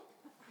Bible.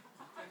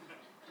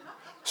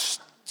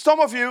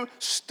 Some of you,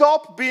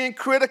 stop being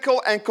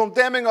critical and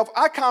condemning of,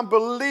 I can't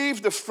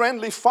believe the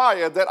friendly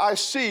fire that I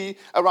see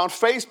around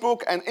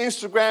Facebook and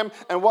Instagram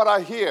and what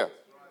I hear.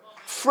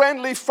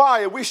 Friendly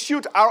fire. We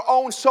shoot our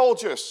own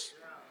soldiers.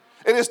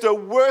 It is the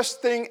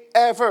worst thing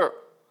ever.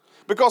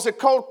 Because it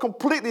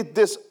completely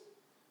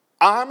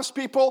disarms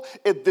people.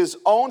 It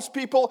disowns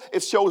people.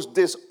 It shows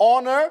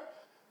dishonor.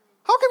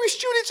 How can we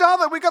shoot each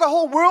other? We got a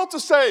whole world to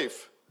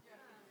save.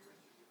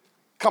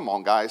 Come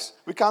on, guys.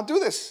 We can't do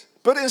this.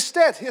 But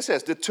instead, he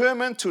says,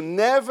 determined to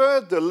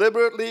never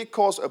deliberately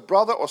cause a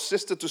brother or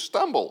sister to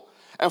stumble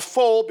and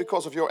fall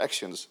because of your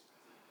actions.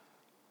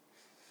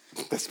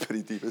 That's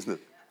pretty deep, isn't it?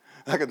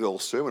 I could do a whole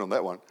sermon on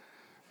that one.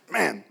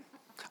 Man,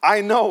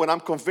 I know and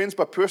I'm convinced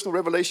by personal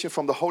revelation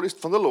from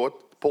the Lord,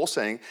 Paul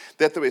saying,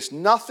 that there is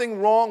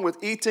nothing wrong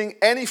with eating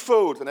any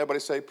food. And everybody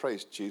say,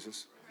 praise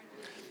Jesus.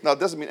 Now, it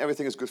doesn't mean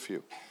everything is good for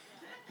you.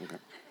 Okay.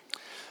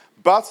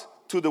 But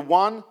to the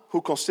one who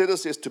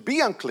considers this to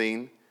be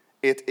unclean,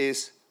 it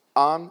is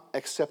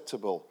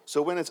unacceptable.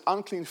 So when it's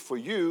unclean for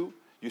you,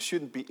 you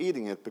shouldn't be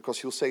eating it, because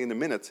he'll say in a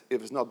minute,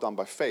 if it's not done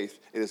by faith,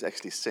 it is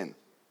actually sin.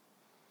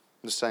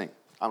 I'm just saying.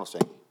 I'm not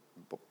saying.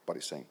 But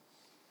he's saying,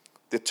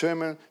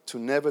 determined to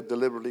never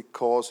deliberately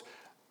cause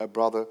a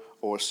brother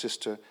or a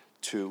sister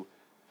to.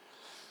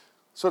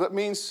 So that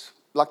means,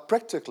 like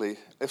practically,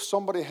 if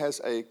somebody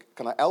has a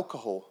kind of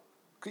alcohol,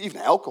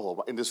 even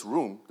alcohol in this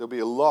room, there'll be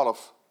a lot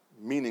of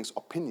meanings,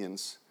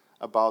 opinions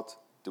about,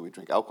 do we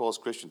drink alcohol as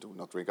Christians, do we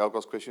not drink alcohol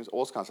as Christians,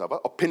 all kinds of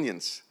stuff,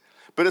 opinions.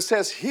 But it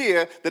says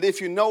here that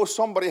if you know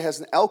somebody has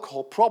an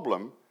alcohol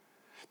problem,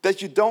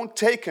 that you don't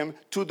take him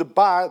to the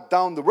bar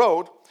down the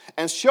road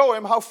and show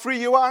him how free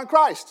you are in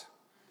Christ.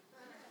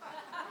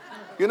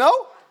 You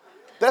know?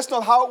 That's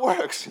not how it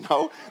works, you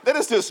know? That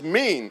is just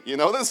mean, you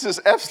know? This is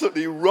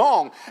absolutely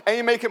wrong. And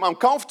you make him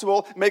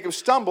uncomfortable, make him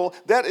stumble.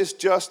 That is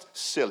just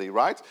silly,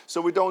 right?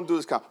 So we don't do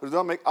this kind. We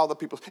don't make other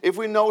people. If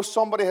we know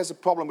somebody has a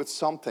problem with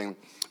something,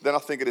 then I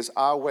think it is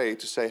our way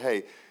to say,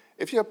 hey,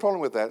 if you have a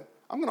problem with that,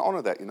 I'm going to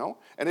honor that, you know?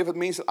 And if it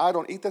means that I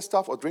don't eat that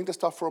stuff or drink that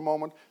stuff for a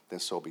moment, then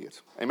so be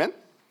it. Amen?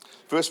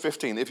 Verse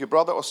 15, if your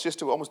brother or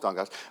sister, we're almost done,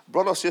 guys.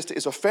 Brother or sister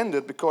is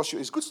offended because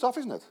it's good stuff,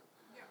 isn't it?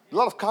 A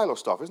lot of Kylo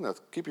stuff, isn't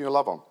it? Keeping your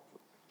love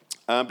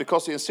on.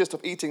 Because you insist of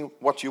eating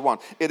what you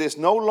want. It is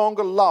no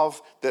longer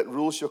love that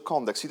rules your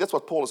conduct. See, that's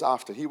what Paul is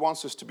after. He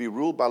wants us to be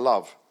ruled by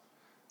love.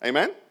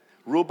 Amen?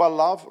 Ruled by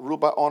love, ruled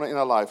by honor in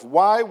our life.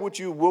 Why would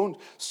you wound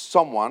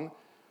someone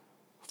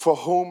for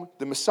whom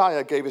the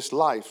Messiah gave his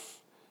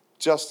life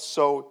just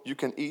so you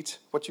can eat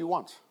what you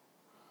want?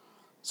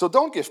 So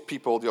don't give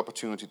people the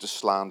opportunity to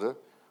slander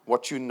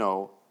what you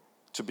know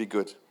to be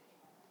good.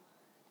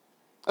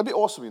 It'd be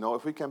awesome,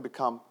 if we can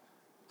become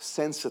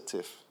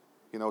sensitive,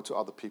 to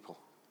other people.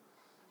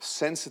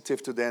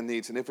 Sensitive to their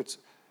needs. And if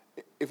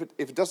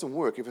it doesn't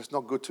work, if it's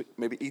not good to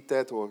maybe eat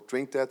that or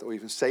drink that or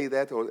even say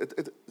that, or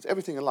it's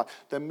everything in life,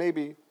 then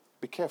maybe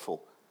be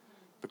careful.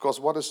 Because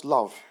what is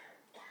love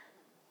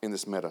in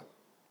this matter?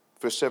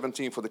 Verse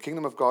 17, for the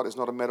kingdom of God is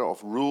not a matter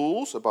of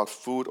rules about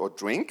food or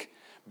drink,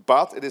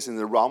 but it is in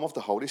the realm of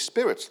the Holy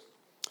Spirit.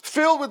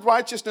 Filled with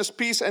righteousness,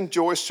 peace, and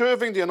joy,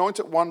 serving the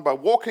Anointed One by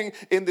walking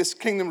in this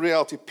kingdom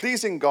reality,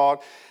 pleasing God,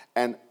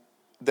 and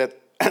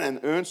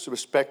earns the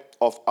respect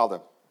of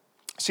others.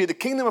 See, the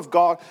kingdom of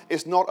God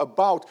is not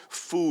about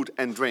food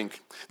and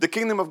drink. The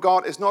kingdom of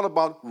God is not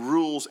about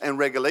rules and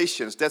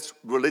regulations. That's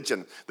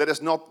religion. That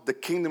is not the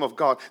kingdom of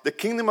God. The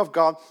kingdom of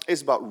God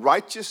is about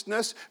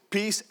righteousness,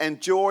 peace,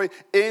 and joy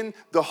in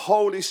the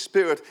Holy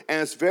Spirit.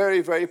 And it's very,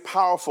 very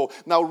powerful.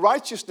 Now,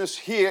 righteousness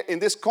here in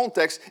this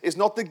context is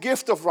not the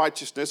gift of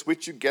righteousness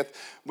which you get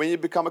when you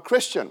become a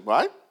Christian,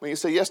 right? When you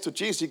say yes to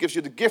Jesus, he gives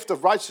you the gift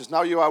of righteousness.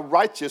 Now you are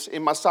righteous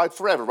in my sight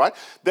forever, right?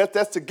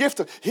 That's the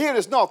gift. Here it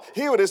is not.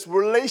 Here it is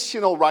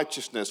relational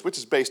righteousness, which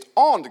is based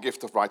on the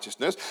gift of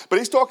righteousness. But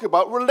he's talking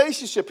about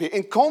relationship here.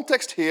 In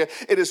context here,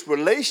 it is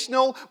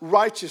relational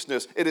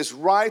righteousness. It is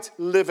right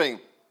living.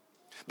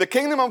 The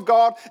kingdom of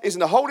God is in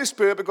the Holy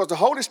Spirit because the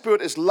Holy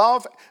Spirit is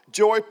love,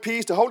 joy,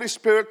 peace. The Holy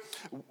Spirit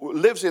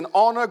lives in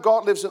honor.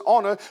 God lives in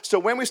honor. So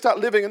when we start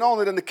living in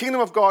honor, then the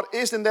kingdom of God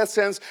is in that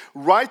sense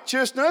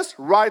righteousness,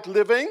 right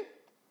living,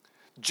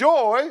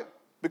 joy,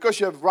 because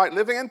you have right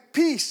living, and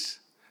peace,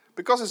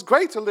 because it's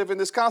great to live in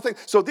this kind of thing.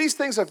 So these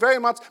things are very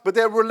much, but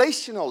they're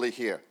relationally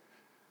here.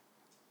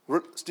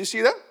 Do you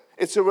see that?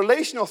 It's a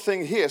relational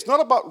thing here. It's not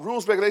about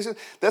rules, regulations.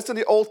 That's in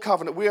the old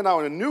covenant. We are now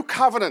in a new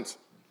covenant.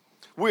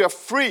 We are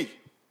free,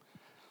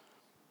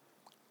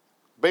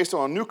 based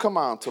on a new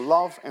command to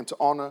love and to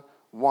honor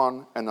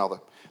one another.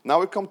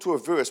 Now we come to a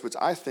verse which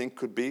I think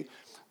could be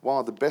one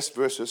of the best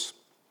verses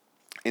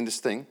in this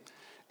thing,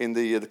 in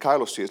the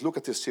Kairos series. Look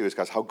at this series,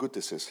 guys, how good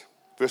this is.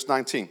 Verse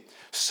 19.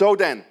 So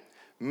then,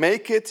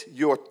 make it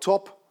your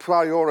top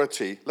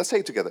priority. Let's say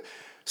it together.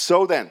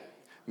 So then,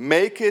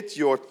 make it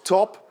your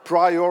top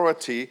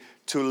priority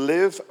to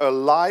live a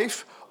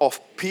life of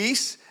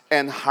peace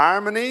and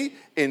harmony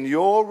in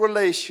your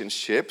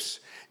relationships,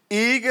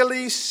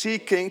 eagerly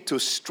seeking to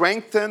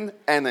strengthen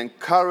and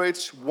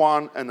encourage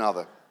one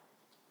another.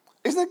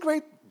 Isn't that a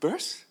great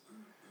verse?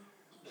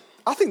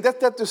 I think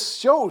that just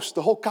shows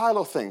the whole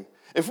Kylo thing.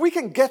 If we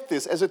can get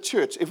this as a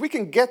church, if we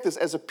can get this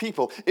as a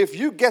people, if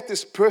you get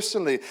this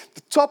personally,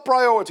 the top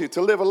priority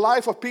to live a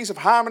life of peace, of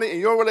harmony in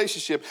your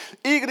relationship,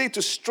 eagerly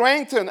to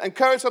strengthen,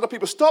 encourage other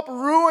people. Stop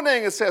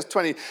ruining, it says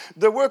 20,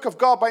 the work of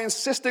God by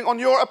insisting on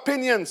your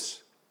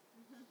opinions.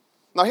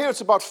 Now here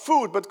it's about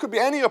food, but it could be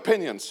any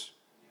opinions.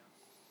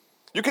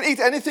 You can eat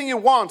anything you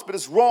want, but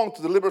it's wrong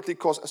to deliberately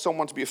cause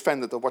someone to be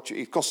offended at what you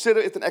eat. Consider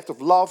it an act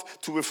of love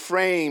to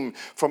refrain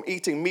from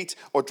eating meat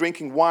or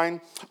drinking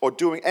wine or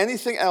doing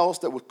anything else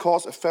that would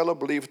cause a fellow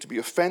believer to be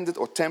offended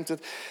or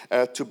tempted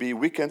to be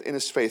weakened in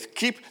his faith.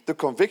 Keep the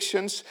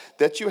convictions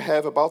that you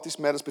have about these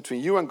matters between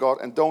you and God,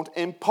 and don't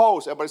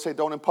impose. Everybody say,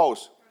 don't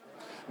impose.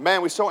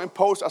 Man, we so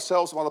impose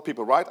ourselves on other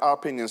people, right? Our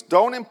opinions.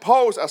 Don't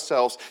impose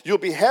ourselves. You'll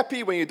be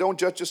happy when you don't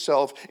judge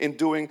yourself in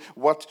doing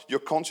what your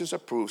conscience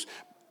approves.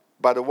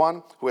 By the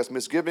one who has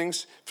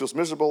misgivings feels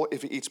miserable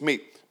if he eats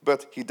meat,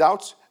 but he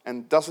doubts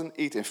and doesn't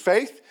eat in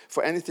faith.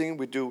 For anything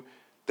we do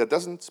that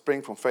doesn't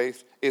spring from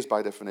faith is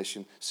by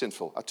definition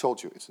sinful. I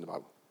told you, it's in the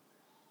Bible.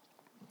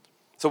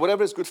 So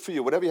whatever is good for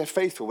you, whatever you have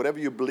faith for, whatever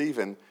you believe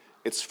in,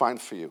 it's fine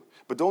for you.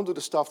 But don't do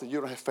the stuff that you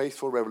don't have faith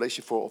for,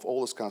 revelation for, of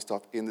all this kind of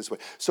stuff in this way.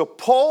 So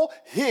Paul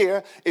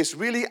here is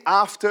really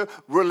after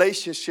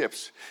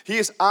relationships. He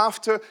is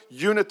after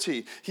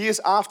unity. He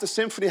is after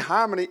symphony,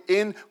 harmony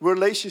in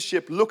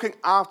relationship, looking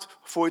out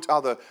for each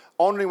other,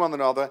 honoring one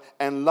another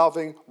and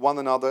loving one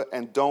another,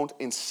 and don't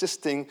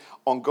insisting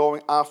on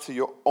going after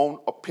your own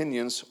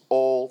opinions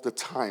all the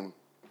time.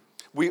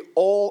 We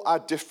all are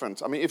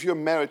different. I mean, if you're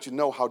married, you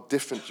know how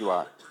different you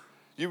are.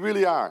 You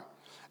really are.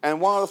 And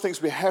one of the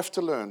things we have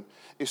to learn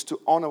is to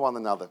honor one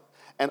another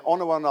and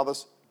honor one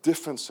another's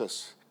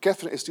differences.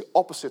 Catherine is the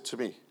opposite to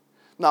me.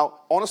 Now,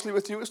 honestly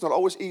with you, it's not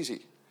always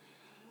easy.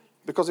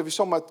 Because if you're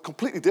someone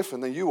completely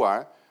different than you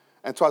are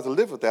and try to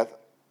live with that,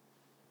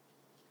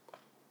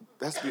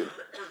 there has to be an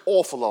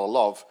awful lot of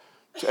love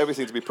to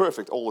everything to be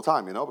perfect all the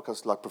time,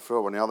 because like prefer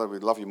one another, we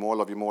love you more,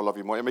 love you more, love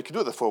you more. I mean, you can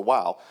do that for a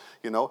while,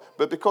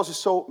 but because it's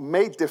so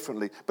made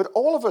differently. But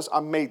all of us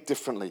are made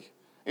differently.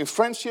 In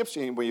friendships,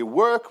 when you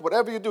work,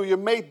 whatever you do, you're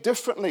made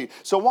differently.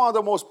 So one of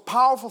the most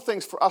powerful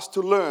things for us to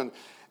learn,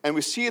 and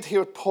we see it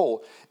here at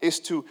Paul, is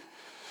to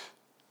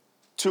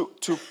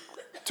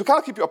to kind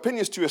of keep your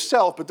opinions to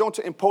yourself, but don't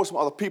to impose them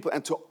on other people,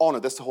 and to honor.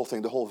 That's the whole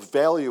thing. The whole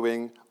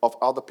valuing of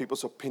other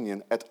people's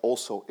opinion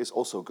is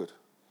also good.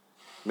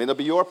 May not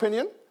be your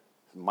opinion,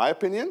 my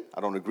opinion.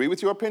 I don't agree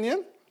with your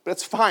opinion, but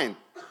it's fine.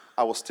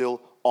 I will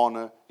still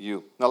honor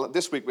you. Now,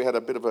 this week we had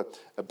a bit of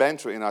a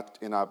banter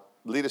in our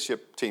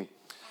leadership team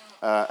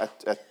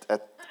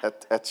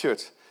at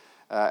church.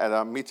 At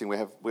our meeting,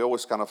 we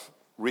always kind of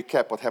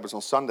recap what happens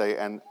on Sunday,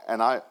 and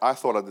I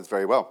thought I did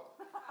very well.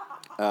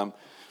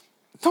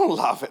 Don't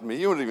laugh at me.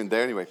 You weren't even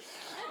there anyway.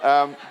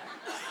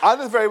 I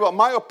did very well.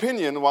 My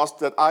opinion was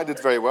that I did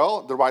very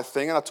well, the right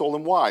thing, and I told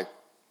them why,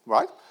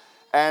 right?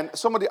 And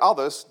some of the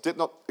others did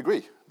not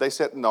agree. They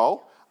said,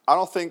 no, I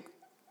don't think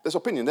this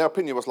opinion. Their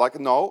opinion was like,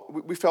 no,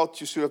 we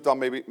felt you should have done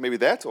maybe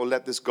that, or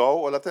let this go,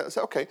 or let that. I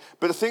said, okay.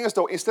 But the thing is,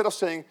 though, instead of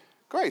saying,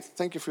 great,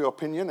 thank you for your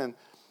opinion, and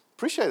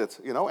appreciate it,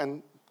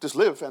 and just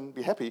live and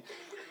be happy,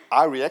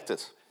 I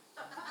reacted.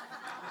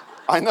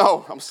 I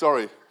know, I'm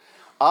sorry.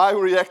 I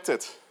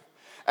reacted.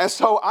 And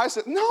so I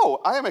said, no,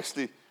 I am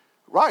actually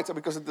right,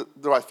 because it's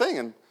the right thing,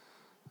 and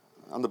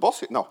I'm the boss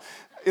here. No,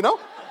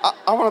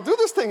 I want to do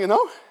this thing,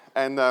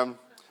 And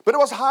but it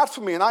was hard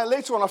for me, and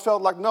later on I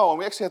felt like, no, and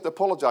we actually had to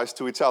apologize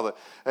to each other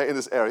in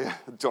this area.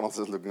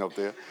 Jonathan's looking up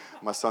there,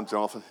 my son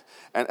Jonathan.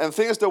 And the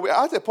thing is, though,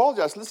 I had to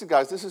apologize. Listen,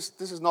 guys, this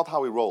is not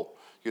how we roll.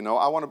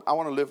 I want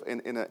to live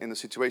in a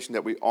situation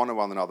that we honor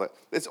one another.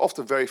 It's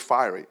often very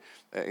fiery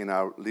in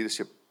our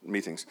leadership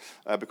meetings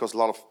because a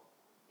lot of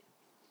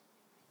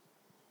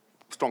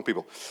strong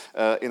people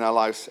in our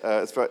lives.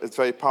 It's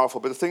very powerful.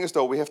 But the thing is,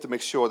 though, we have to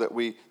make sure that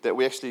we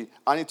actually.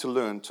 I need to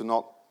learn to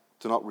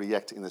not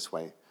react in this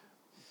way,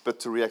 but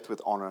to react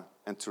with honor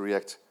and to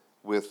react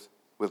with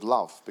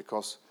love.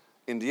 Because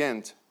in the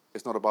end,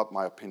 it's not about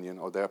my opinion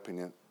or their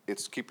opinion.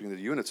 It's keeping the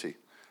unity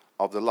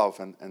of the love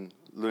and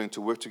learning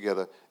to work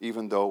together,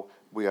 even though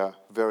we are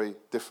very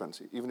different.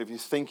 Even if you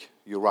think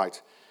you're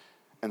right,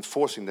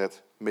 enforcing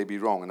that may be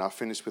wrong. And I'll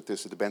finish with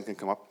this, if the band can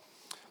come up.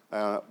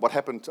 What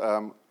happened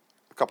a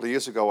couple of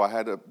years ago, I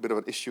had a bit of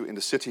an issue in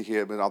the city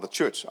here with another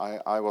church.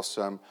 I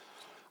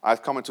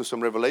had come into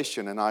some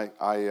revelation, and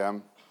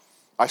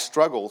I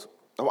struggled.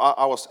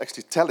 I was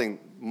actually telling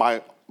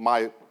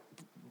my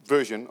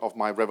version of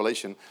my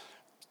revelation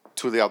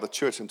to the other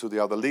church and to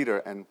the other leader,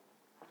 and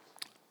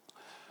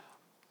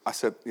I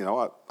said,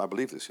 I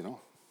believe this,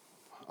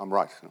 I'm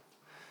right.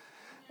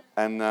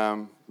 And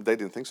they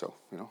didn't think so,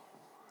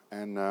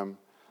 And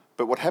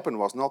but what happened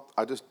was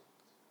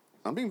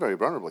I'm being very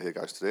vulnerable here,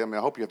 guys, today. I mean,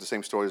 I hope you have the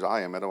same stories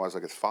I am, otherwise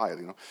I get fired,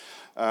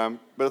 But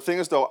the thing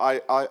is, though,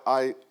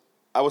 I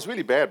was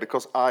really bad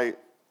because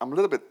I'm a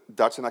little bit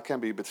Dutch, and I can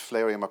be a bit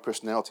flary, and my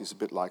personality is a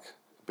bit.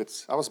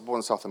 I was born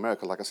in South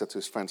America, like I said to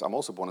his friends. I'm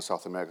also born in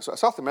South America. So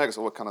South Americans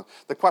are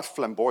they're quite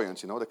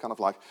flamboyant, They're kind of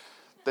like,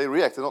 they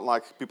react. They're not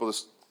like people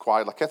just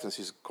quiet, like Catherine.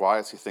 She's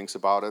quiet, she thinks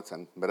about it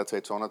and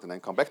meditates on it, and then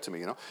come back to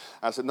me, And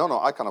I said, no,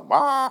 I kind of,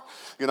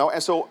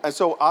 And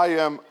so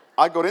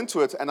I got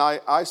into it, and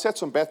I said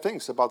some bad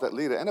things about that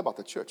leader and about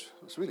the church.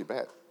 It was really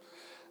bad.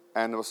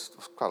 And it was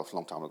quite a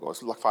long time ago.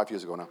 It's like 5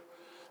 years ago now.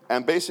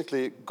 And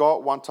basically,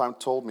 God one time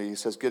told me, he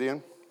says,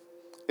 Gideon,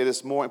 it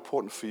is more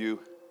important for you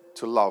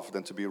to love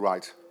than to be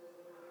right.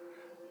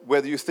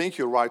 Whether you think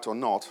you're right or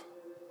not,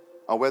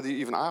 or whether you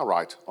even are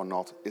right or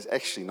not, is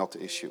actually not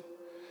the issue.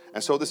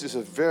 And so this is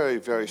a very,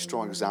 very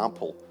strong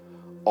example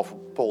of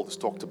what Paul has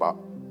talked about.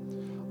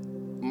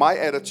 My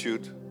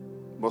attitude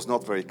was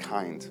not very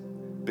kind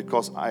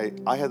because I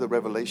had a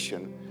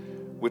revelation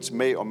which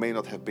may or may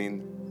not have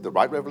been the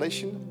right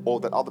revelation, or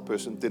that other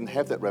person didn't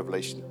have that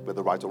revelation,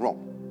 whether right or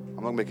wrong.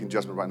 I'm not making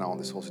judgment right now on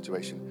this whole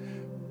situation.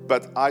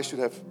 But I should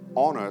have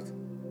honored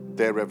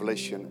their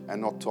revelation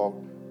and not talk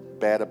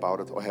bad about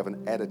it or have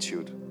an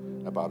attitude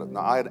about it.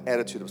 Now, I had an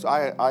attitude. So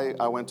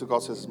I went to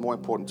God, says it's more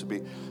important to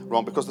be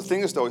wrong. Because the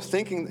thing is, though,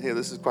 thinking, here,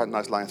 this is quite a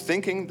nice line,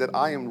 thinking that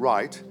I am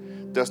right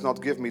does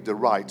not give me the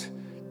right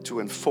to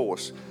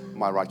enforce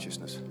my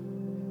righteousness.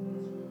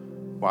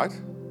 Right?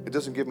 It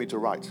doesn't give me the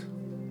right.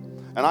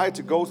 And I had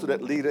to go to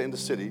that leader in the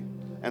city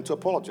and to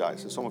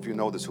apologize. And some of you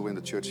know this who are in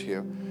the church here.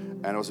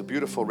 And it was a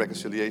beautiful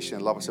reconciliation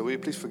and love. I said, will you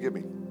please forgive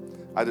me?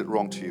 I did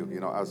wrong to you.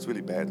 I was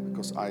really bad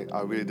because I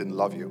really didn't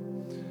love you.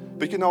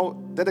 But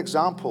that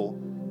example,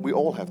 we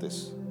all have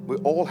this. We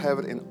all have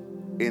it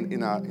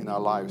in our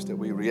lives, that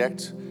we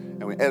react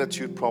and we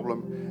attitude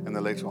problem, and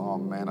then later, oh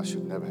man, I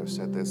should never have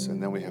said this,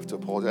 and then we have to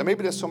apologize. And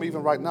maybe there's some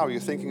even right now,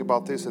 you're thinking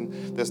about this, and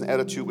there's an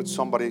attitude with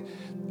somebody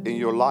in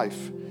your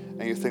life,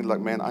 and you think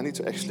like, man, I need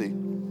to actually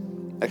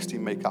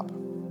make up.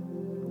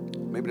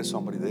 Maybe there's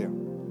somebody there.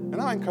 And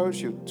I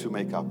encourage you to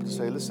make up, to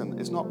say, listen,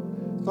 it's not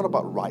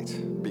about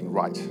being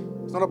right.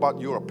 It's not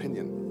about your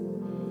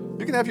opinion.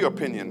 You can have your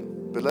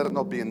opinion, but let it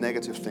not be a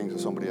negative thing to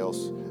somebody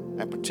else.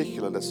 And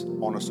particularly, let's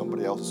honor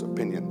somebody else's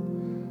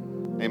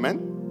opinion.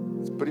 Amen?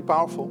 It's pretty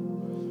powerful.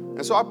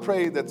 And so I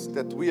pray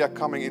that we are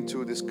coming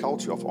into this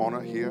culture of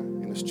honor here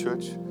in this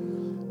church,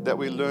 that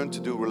we learn to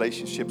do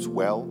relationships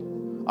well,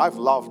 I've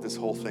loved this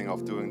whole thing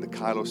of doing the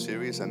Kylo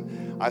series,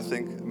 and I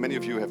think many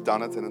of you have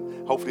done it,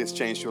 and hopefully it's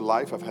changed your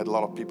life. I've had a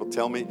lot of people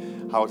tell me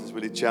how it has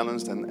really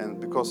challenged, and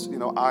because, you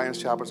know, iron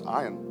sharpens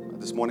iron.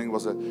 This morning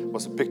was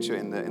a picture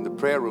in the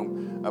prayer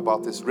room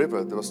about this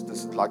river. There was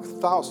this like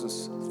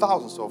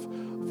thousands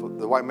of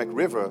the Waimea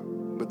River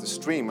with the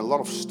stream. A lot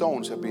of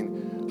stones have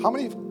been, how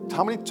many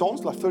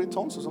tons? Like 30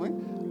 tons or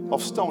something?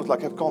 Of stones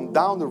like have gone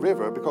down the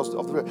river because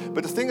of the river.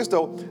 But the thing is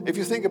though, if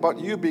you think about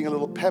you being a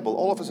little pebble,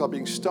 all of us are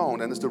being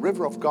stoned, and it's the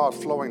river of God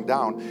flowing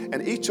down,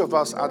 and each of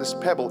us are this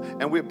pebble,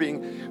 and we're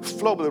being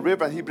flowed by the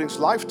river, and He brings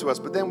life to us.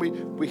 But then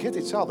we hit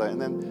each other,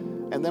 and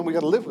then we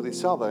got to live with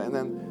each other, and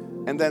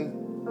then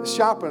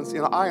sharpens, you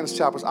know, iron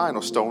sharpens iron,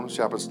 or stone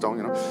sharpens stone,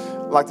 you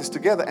know, like this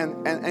together,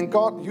 and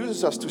God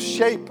uses us to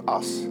shape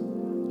us,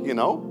 you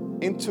know,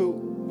 into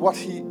what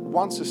He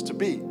wants us to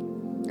be.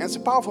 And it's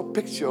a powerful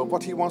picture of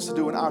what He wants to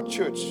do in our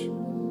church.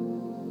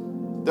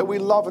 That we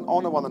love and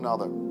honor one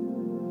another.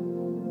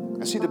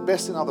 And see the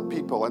best in other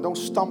people. And don't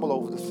stumble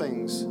over the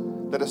things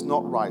that is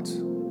not right.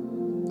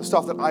 The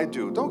stuff that I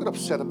do. Don't get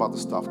upset about the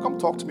stuff. Come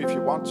talk to me if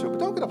you want to. But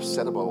don't get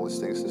upset about all these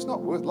things. It's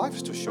not worth. Life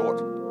is too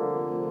short.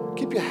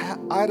 Keep your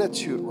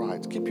attitude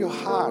right. Keep your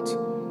heart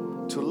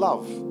to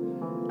love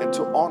and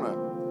to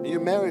honor in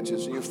your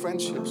marriages and your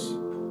friendships.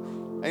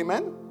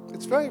 Amen?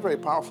 It's very, very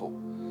powerful.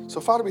 So,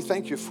 Father, we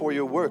thank You for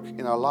Your work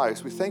in our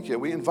lives. We thank You.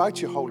 We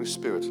invite You, Holy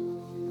Spirit,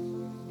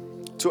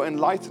 to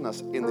enlighten us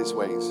in these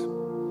ways.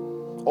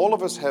 All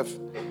of us have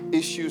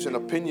issues and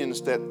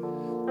opinions that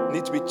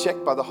need to be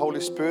checked by the Holy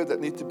Spirit, that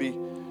need to be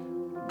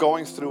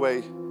going through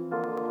a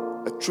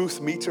truth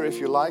meter, if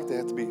you like. They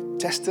have to be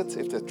tested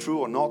if they're true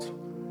or not.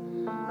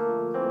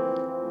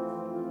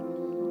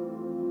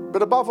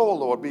 But above all,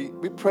 Lord,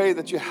 we pray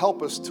that You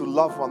help us to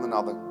love one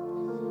another,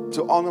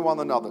 to honor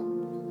one another,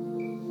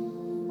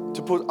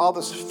 to put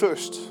others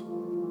first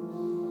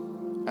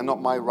and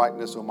not my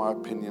rightness or my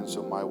opinions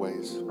or my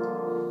ways.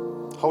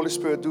 Holy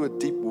Spirit, do a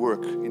deep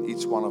work in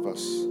each one of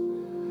us,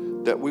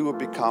 that we will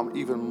become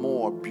even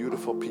more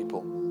beautiful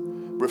people,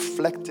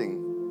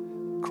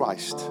 reflecting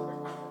Christ,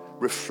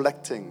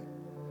 reflecting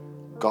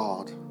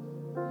God.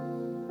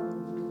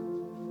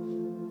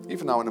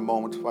 Even now in a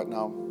moment, right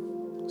now,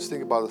 just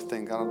think about a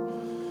thing.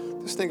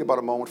 Just think about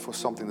a moment for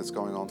something that's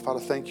going on. Father,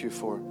 thank You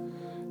for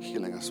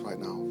healing us right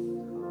now.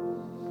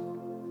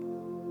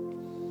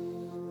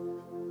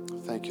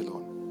 Thank You,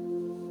 Lord.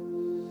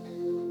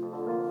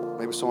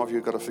 Maybe some of you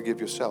have got to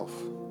forgive yourself.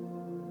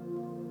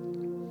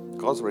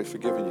 God's already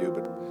forgiven you,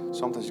 but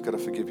sometimes you've got to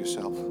forgive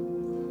yourself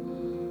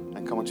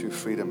and come into your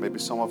freedom. Maybe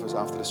some of us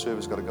after the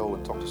service got to go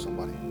and talk to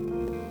somebody.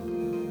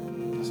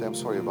 I say, I'm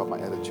sorry about my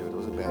attitude. It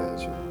was a bad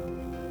attitude.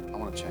 I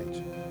want to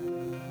change.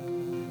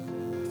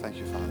 Thank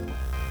You, Father.